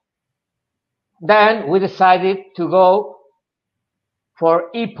EPON. Then we decided to go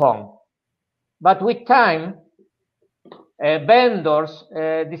for EPON. But with time, vendors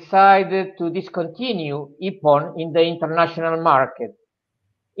decided to discontinue EPON in the international market.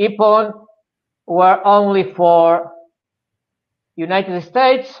 EPON were only for United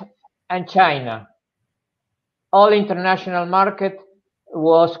States and China. All international market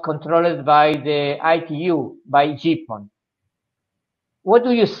was controlled by the ITU, by GPON. What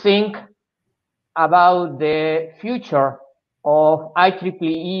do you think about the future of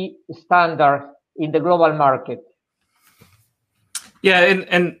IEEE standard in the global market? Yeah,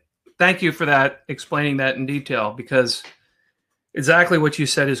 and thank you for that, explaining that in detail, because exactly what you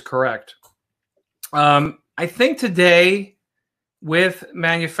said is correct. I think today, with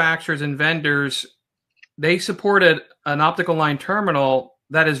manufacturers and vendors, they supported an optical line terminal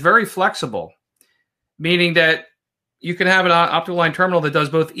that is very flexible, meaning that you can have an optical line terminal that does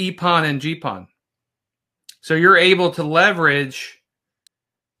both EPON and GPON. So you're able to leverage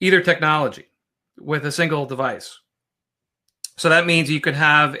either technology with a single device. So that means you could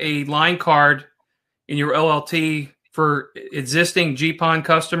have a line card in your OLT for existing GPON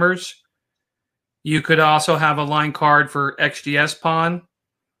customers. You could also have a line card for XGS PON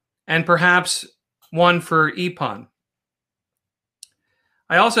and perhaps one for EPON.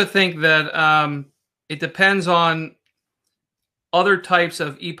 I also think that it depends on other types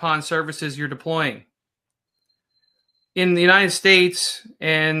of EPON services you're deploying. In the United States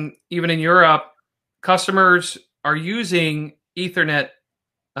and even in Europe, customers are using Ethernet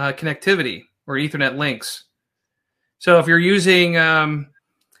connectivity or Ethernet links. So if you're using,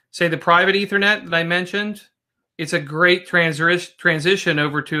 say, the private Ethernet that I mentioned, it's a great transition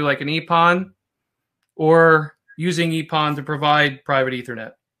over to like an EPON, or using EPON to provide private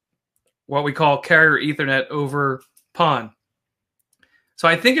Ethernet, what we call carrier Ethernet over PON. So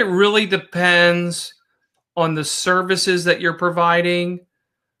I think it really depends on the services that you're providing.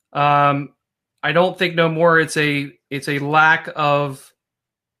 I don't think no more it's a lack of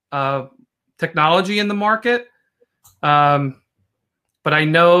technology in the market. But I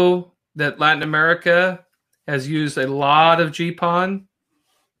know that Latin America has used a lot of GPON,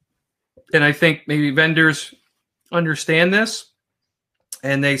 and I think maybe vendors understand this,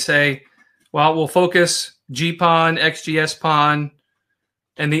 and they say, well, we'll focus GPON, XGS-PON,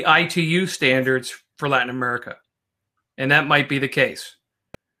 and the ITU standards for Latin America. And that might be the case.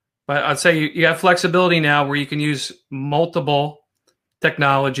 But I'd say you have flexibility now where you can use multiple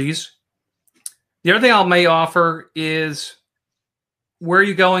technologies. The other thing I may offer is, where are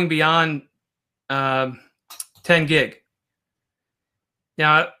you going beyond 10 gig?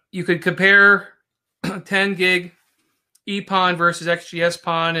 Now, you could compare 10 gig EPON versus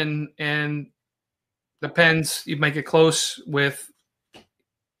XGS-PON, and depends, you make it close with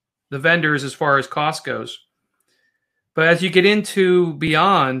the vendors as far as cost goes. But as you get into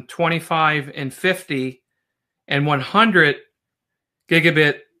beyond 25 and 50 and 100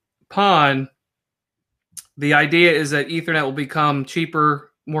 gigabit PON, the idea is that Ethernet will become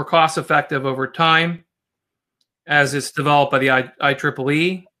cheaper, more cost effective over time as it's developed by the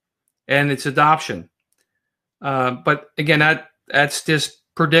IEEE and its adoption. But again, that's just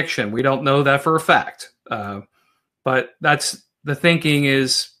prediction. We don't know that for a fact. But that's the thinking,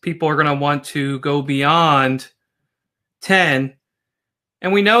 is people are going to want to go beyond 10.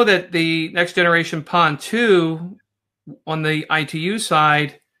 And we know that the next generation PON 2 on the ITU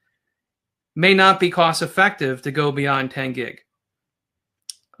side may not be cost effective to go beyond 10 gig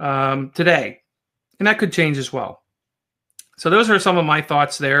today. And that could change as well. So those are some of my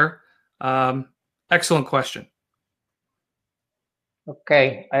thoughts there. Excellent question.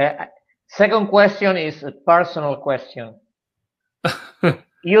 Okay. Second question is a personal question.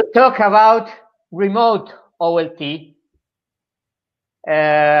 You talk about remote OLT.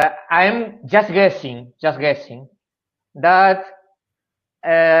 I'm just guessing that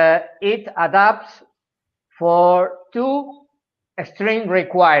it adapts for two extreme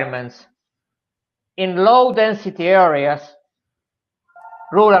requirements. In low density areas,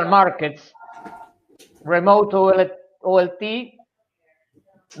 rural markets, remote OLT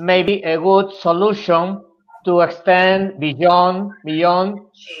may be a good solution to extend beyond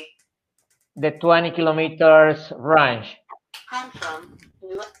the 20 kilometers range.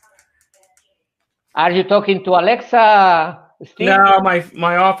 Are you talking to Alexa, Steve? No,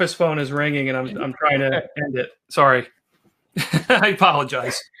 my office phone is ringing, and I'm trying to end it. Sorry. I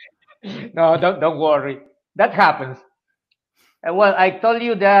apologize. No, don't worry. That happens. Well, I told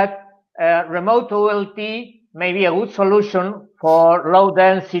you that remote OLT may be a good solution for low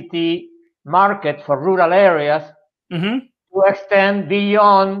density market for rural areas to extend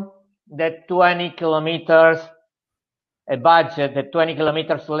beyond the 20 kilometers budget, the 20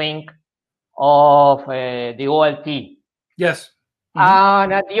 kilometers link of the OLT. Yes.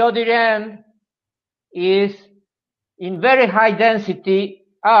 And at the other end is in very high density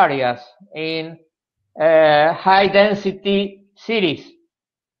areas, in high density cities,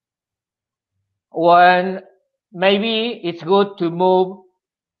 when maybe it's good to move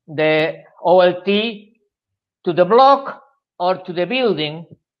the OLT to the block or to the building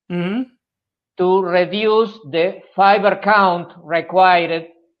to reduce the fiber count required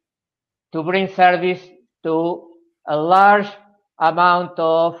to bring service to a large amount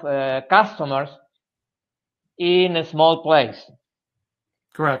of customers in a small place.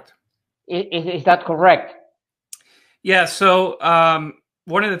 Correct. Is that correct? Yeah. So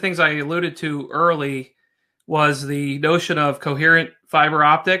one of the things I alluded to early was the notion of coherent fiber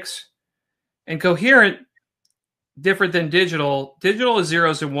optics. And coherent, different than digital. Digital is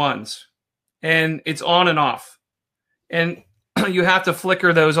zeros and ones, and it's on and off. And you have to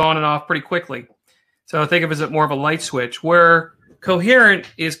flicker those on and off pretty quickly. So think of it as more of a light switch, where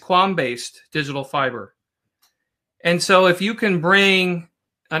coherent is QAM-based digital fiber. And so if you can bring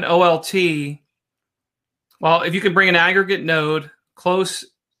an OLT, well, if you can bring an aggregate node close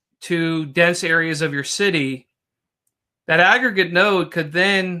to dense areas of your city, that aggregate node could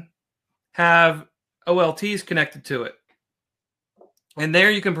then have OLTs connected to it. And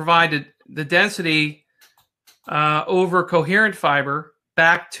there you can provide the density over coherent fiber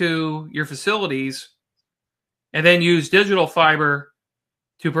back to your facilities and then use digital fiber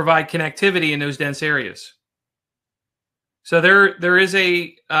to provide connectivity in those dense areas. So there is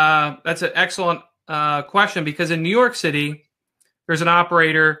that's an excellent question, because in New York City, there's an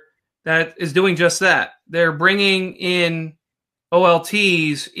operator that is doing just that. They're bringing in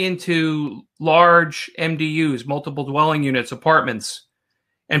OLTs into large MDUs, multiple dwelling units, apartments,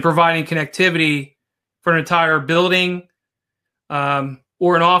 and providing connectivity for an entire building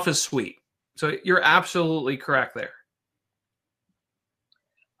or an office suite. So you're absolutely correct there.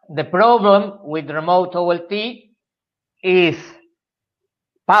 The problem with remote OLT is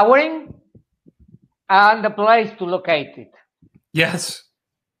powering and the place to locate it. Yes.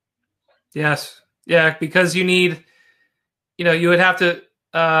 Yes. Yeah, because you need, you would have to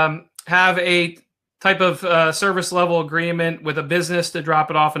have a type of service level agreement with a business to drop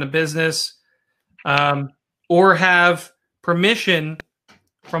it off in a business, or have permission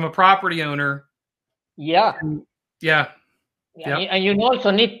from a property owner. Yeah. Yeah. Yep. And you also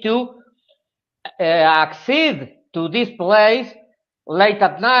need to accede to this place late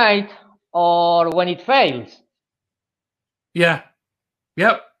at night or when it fails. Yeah.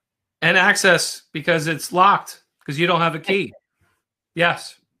 Yep. And access because it's locked because you don't have a key.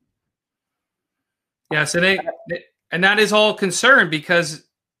 Yes. Yes. And that is all concerned because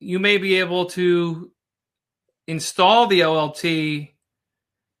you may be able to install the OLT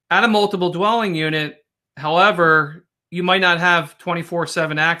at a multiple dwelling unit. However, you might not have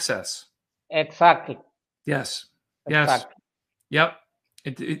 24/7 access. Exactly. Yes. Exactly. Yes.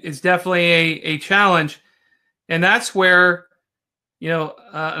 Yep. It's definitely a challenge. And that's where, an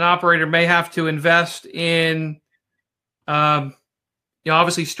operator may have to invest in,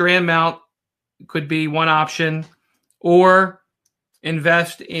 obviously strand mount could be one option, or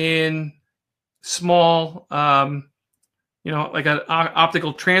invest in small, like an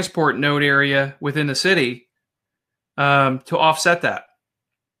optical transport node area within the city to offset that.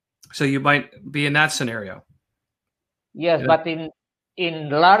 So you might be in that scenario. Yes, but in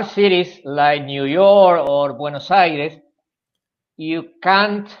large cities like New York or Buenos Aires, you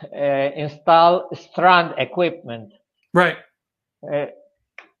can't install strand equipment. Right.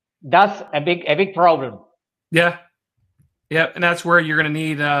 That's a big problem. Yeah. Yeah, and that's where you're going to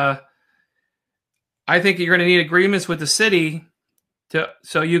need. I think you're going to need agreements with the city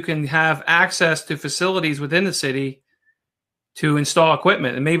so you can have access to facilities within the city to install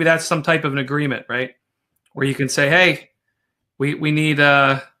equipment, and maybe that's some type of an agreement, right? Where you can say, "Hey, we need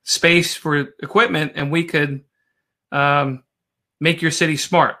space for equipment, and we could make your city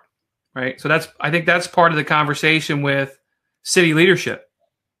smart," right? So I think that's part of the conversation with city leadership,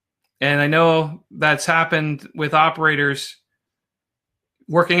 and I know that's happened with operators.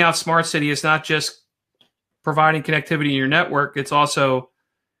 Working out smart city is not just providing connectivity in your network; it's also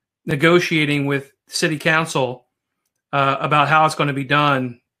negotiating with city council about how it's going to be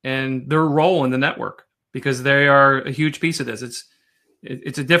done and their role in the network, because they are a huge piece of this.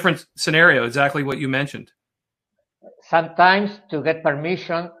 It's a different scenario, exactly what you mentioned. Sometimes to get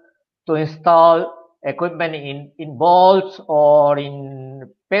permission to install equipment in bolts or in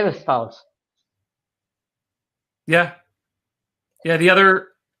pedestals. Yeah. Yeah. The other,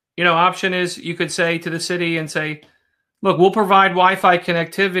 option is you could say to the city and say, look, we'll provide Wi-Fi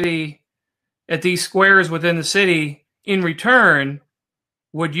connectivity at these squares within the city. In return,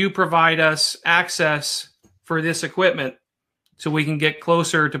 would you provide us access for this equipment so we can get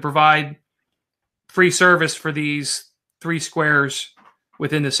closer to provide free service for these 3 squares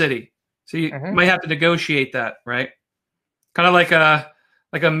within the city? So you might have to negotiate that, right? Kind of like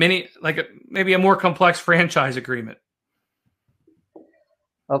maybe a more complex franchise agreement.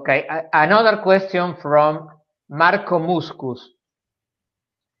 Okay, another question from Marco Muscus.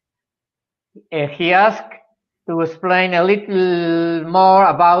 He asked to explain a little more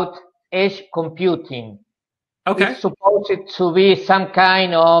about edge computing. Okay. It's supposed to be some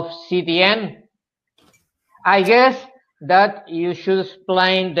kind of CDN. I guess that you should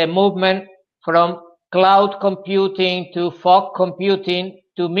explain the movement from cloud computing to fog computing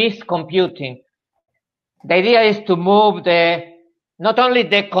to mist computing. The idea is to move not only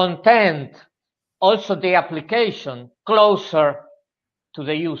the content, also the application closer to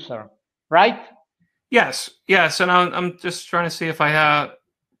the user, right? Yes. And I'm just trying to see if I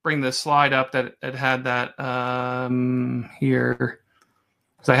bring the slide up that it had that here,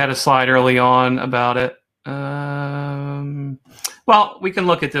 because I had a slide early on about it. Well, we can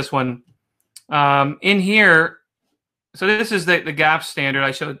look at this one in here. So this is the gap standard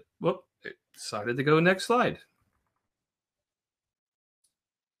I showed. Whoop, it decided to go next slide.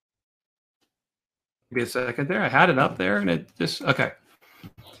 Give me a second there. I had it up there and it just, okay.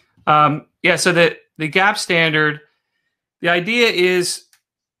 Yeah, so the gap standard, the idea is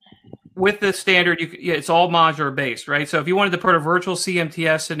with the standard, it's all modular based, right? So if you wanted to put a virtual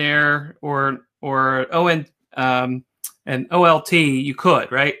CMTS in there or ON and OLT, you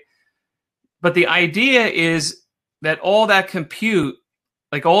could, right? But the idea is that all that compute,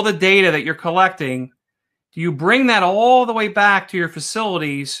 like all the data that you're collecting, you bring that all the way back to your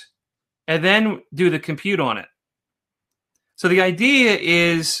facilities and then do the compute on it. So the idea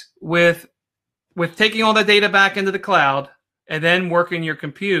is with taking all the data back into the cloud and then working your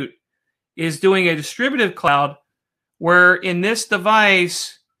compute is doing a distributed cloud where in this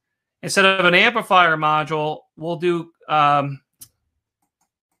device, instead of an amplifier module, we'll do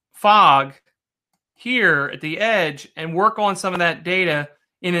fog here at the edge and work on some of that data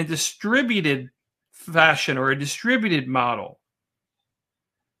in a distributed fashion or a distributed model.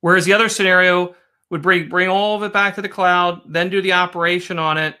 Whereas the other scenario would bring all of it back to the cloud, then do the operation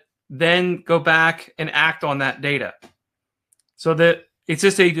on it, then go back and act on that data. So that it's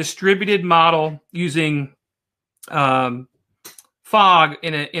just a distributed model using fog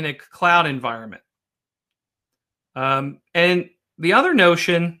in a cloud environment. And the other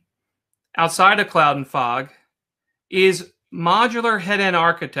notion outside of cloud and fog is modular head-end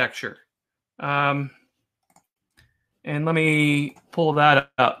architecture. And let me pull that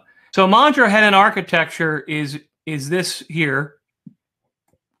up. So modular head-end architecture is this here.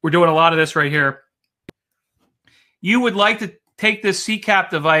 We're doing a lot of this right here. You would like to take this CCAP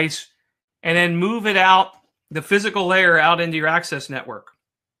device and then move it out, the physical layer out into your access network.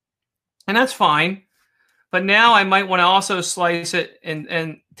 And that's fine. But now I might want to also slice it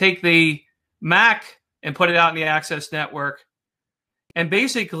and take the Mac and put it out in the access network and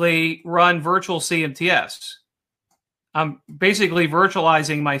basically run virtual CMTS. I'm basically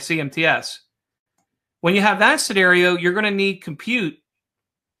virtualizing my CMTS. When you have that scenario, you're going to need compute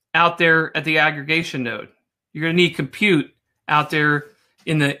out there at the aggregation node. You're going to need compute out there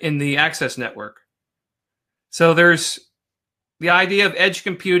in the access network. So there's the idea of edge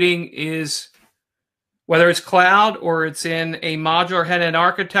computing is whether it's cloud or it's in a modular head-end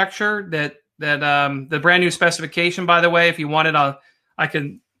architecture that the brand new specification, by the way, if you want it, I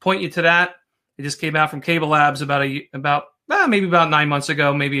can point you to that. It just came out from Cable Labs maybe about 9 months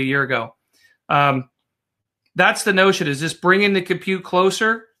ago, maybe a year ago. That's the notion, is just bringing the compute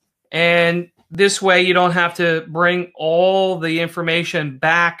closer, and this way you don't have to bring all the information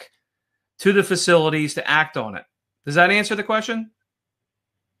back to the facilities to act on it. Does that answer the question?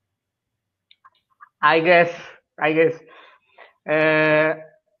 I guess.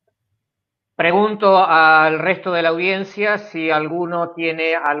 Pregunto al resto de la audiencia si alguno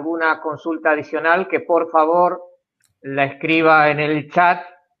tiene alguna consulta adicional, que por favor la escriba en el chat,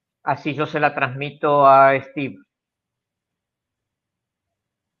 así yo se la transmito a Steve.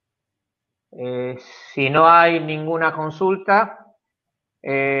 Si no hay ninguna consulta,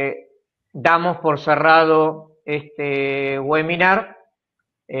 damos por cerrado este webinar.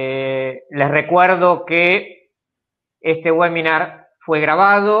 Les recuerdo que este webinar fue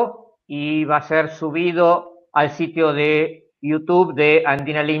grabado y va a ser subido al sitio de YouTube de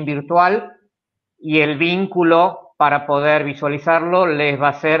Andina Link Virtual, y el vínculo para poder visualizarlo les va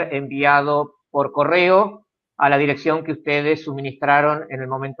a ser enviado por correo a la dirección que ustedes suministraron en el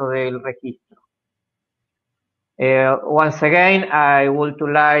momento del registro. Once again, I would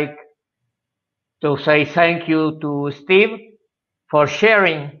like to say thank you to Steve for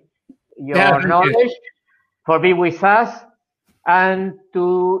sharing your knowledge, for being with us, and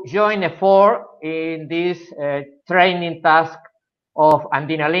to join effort in this training task of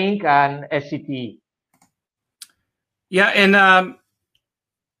Andina Link and FTTH. Yeah, and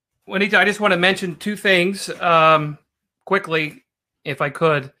Juanita, I just want to mention two things quickly, if I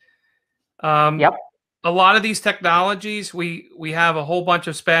could. Yep. A lot of these technologies, we have a whole bunch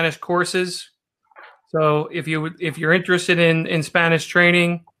of Spanish courses. So if you're interested in Spanish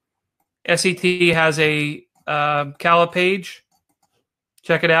training, SET has a Cala page.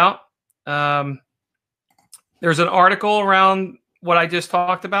 Check it out. There's an article around what I just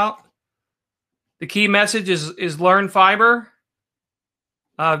talked about. The key message is learn fiber,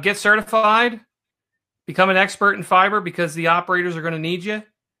 get certified, become an expert in fiber, because the operators are going to need you.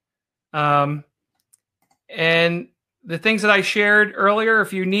 And the things that I shared earlier,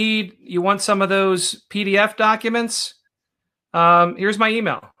 if you want some of those PDF documents, here's my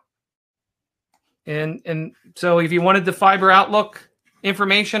email. And so if you wanted the fiber outlook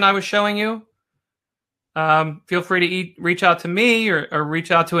information I was showing you, feel free to reach out to me or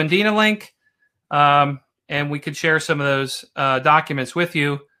reach out to Andina Link, and we could share some of those documents with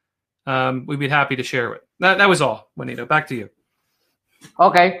you. We'd be happy to share it. That was all, Juanito. Back to you.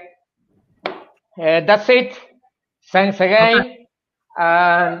 Okay. That's it. Thanks again.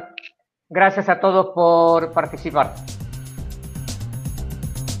 Okay. Gracias a todos por participar.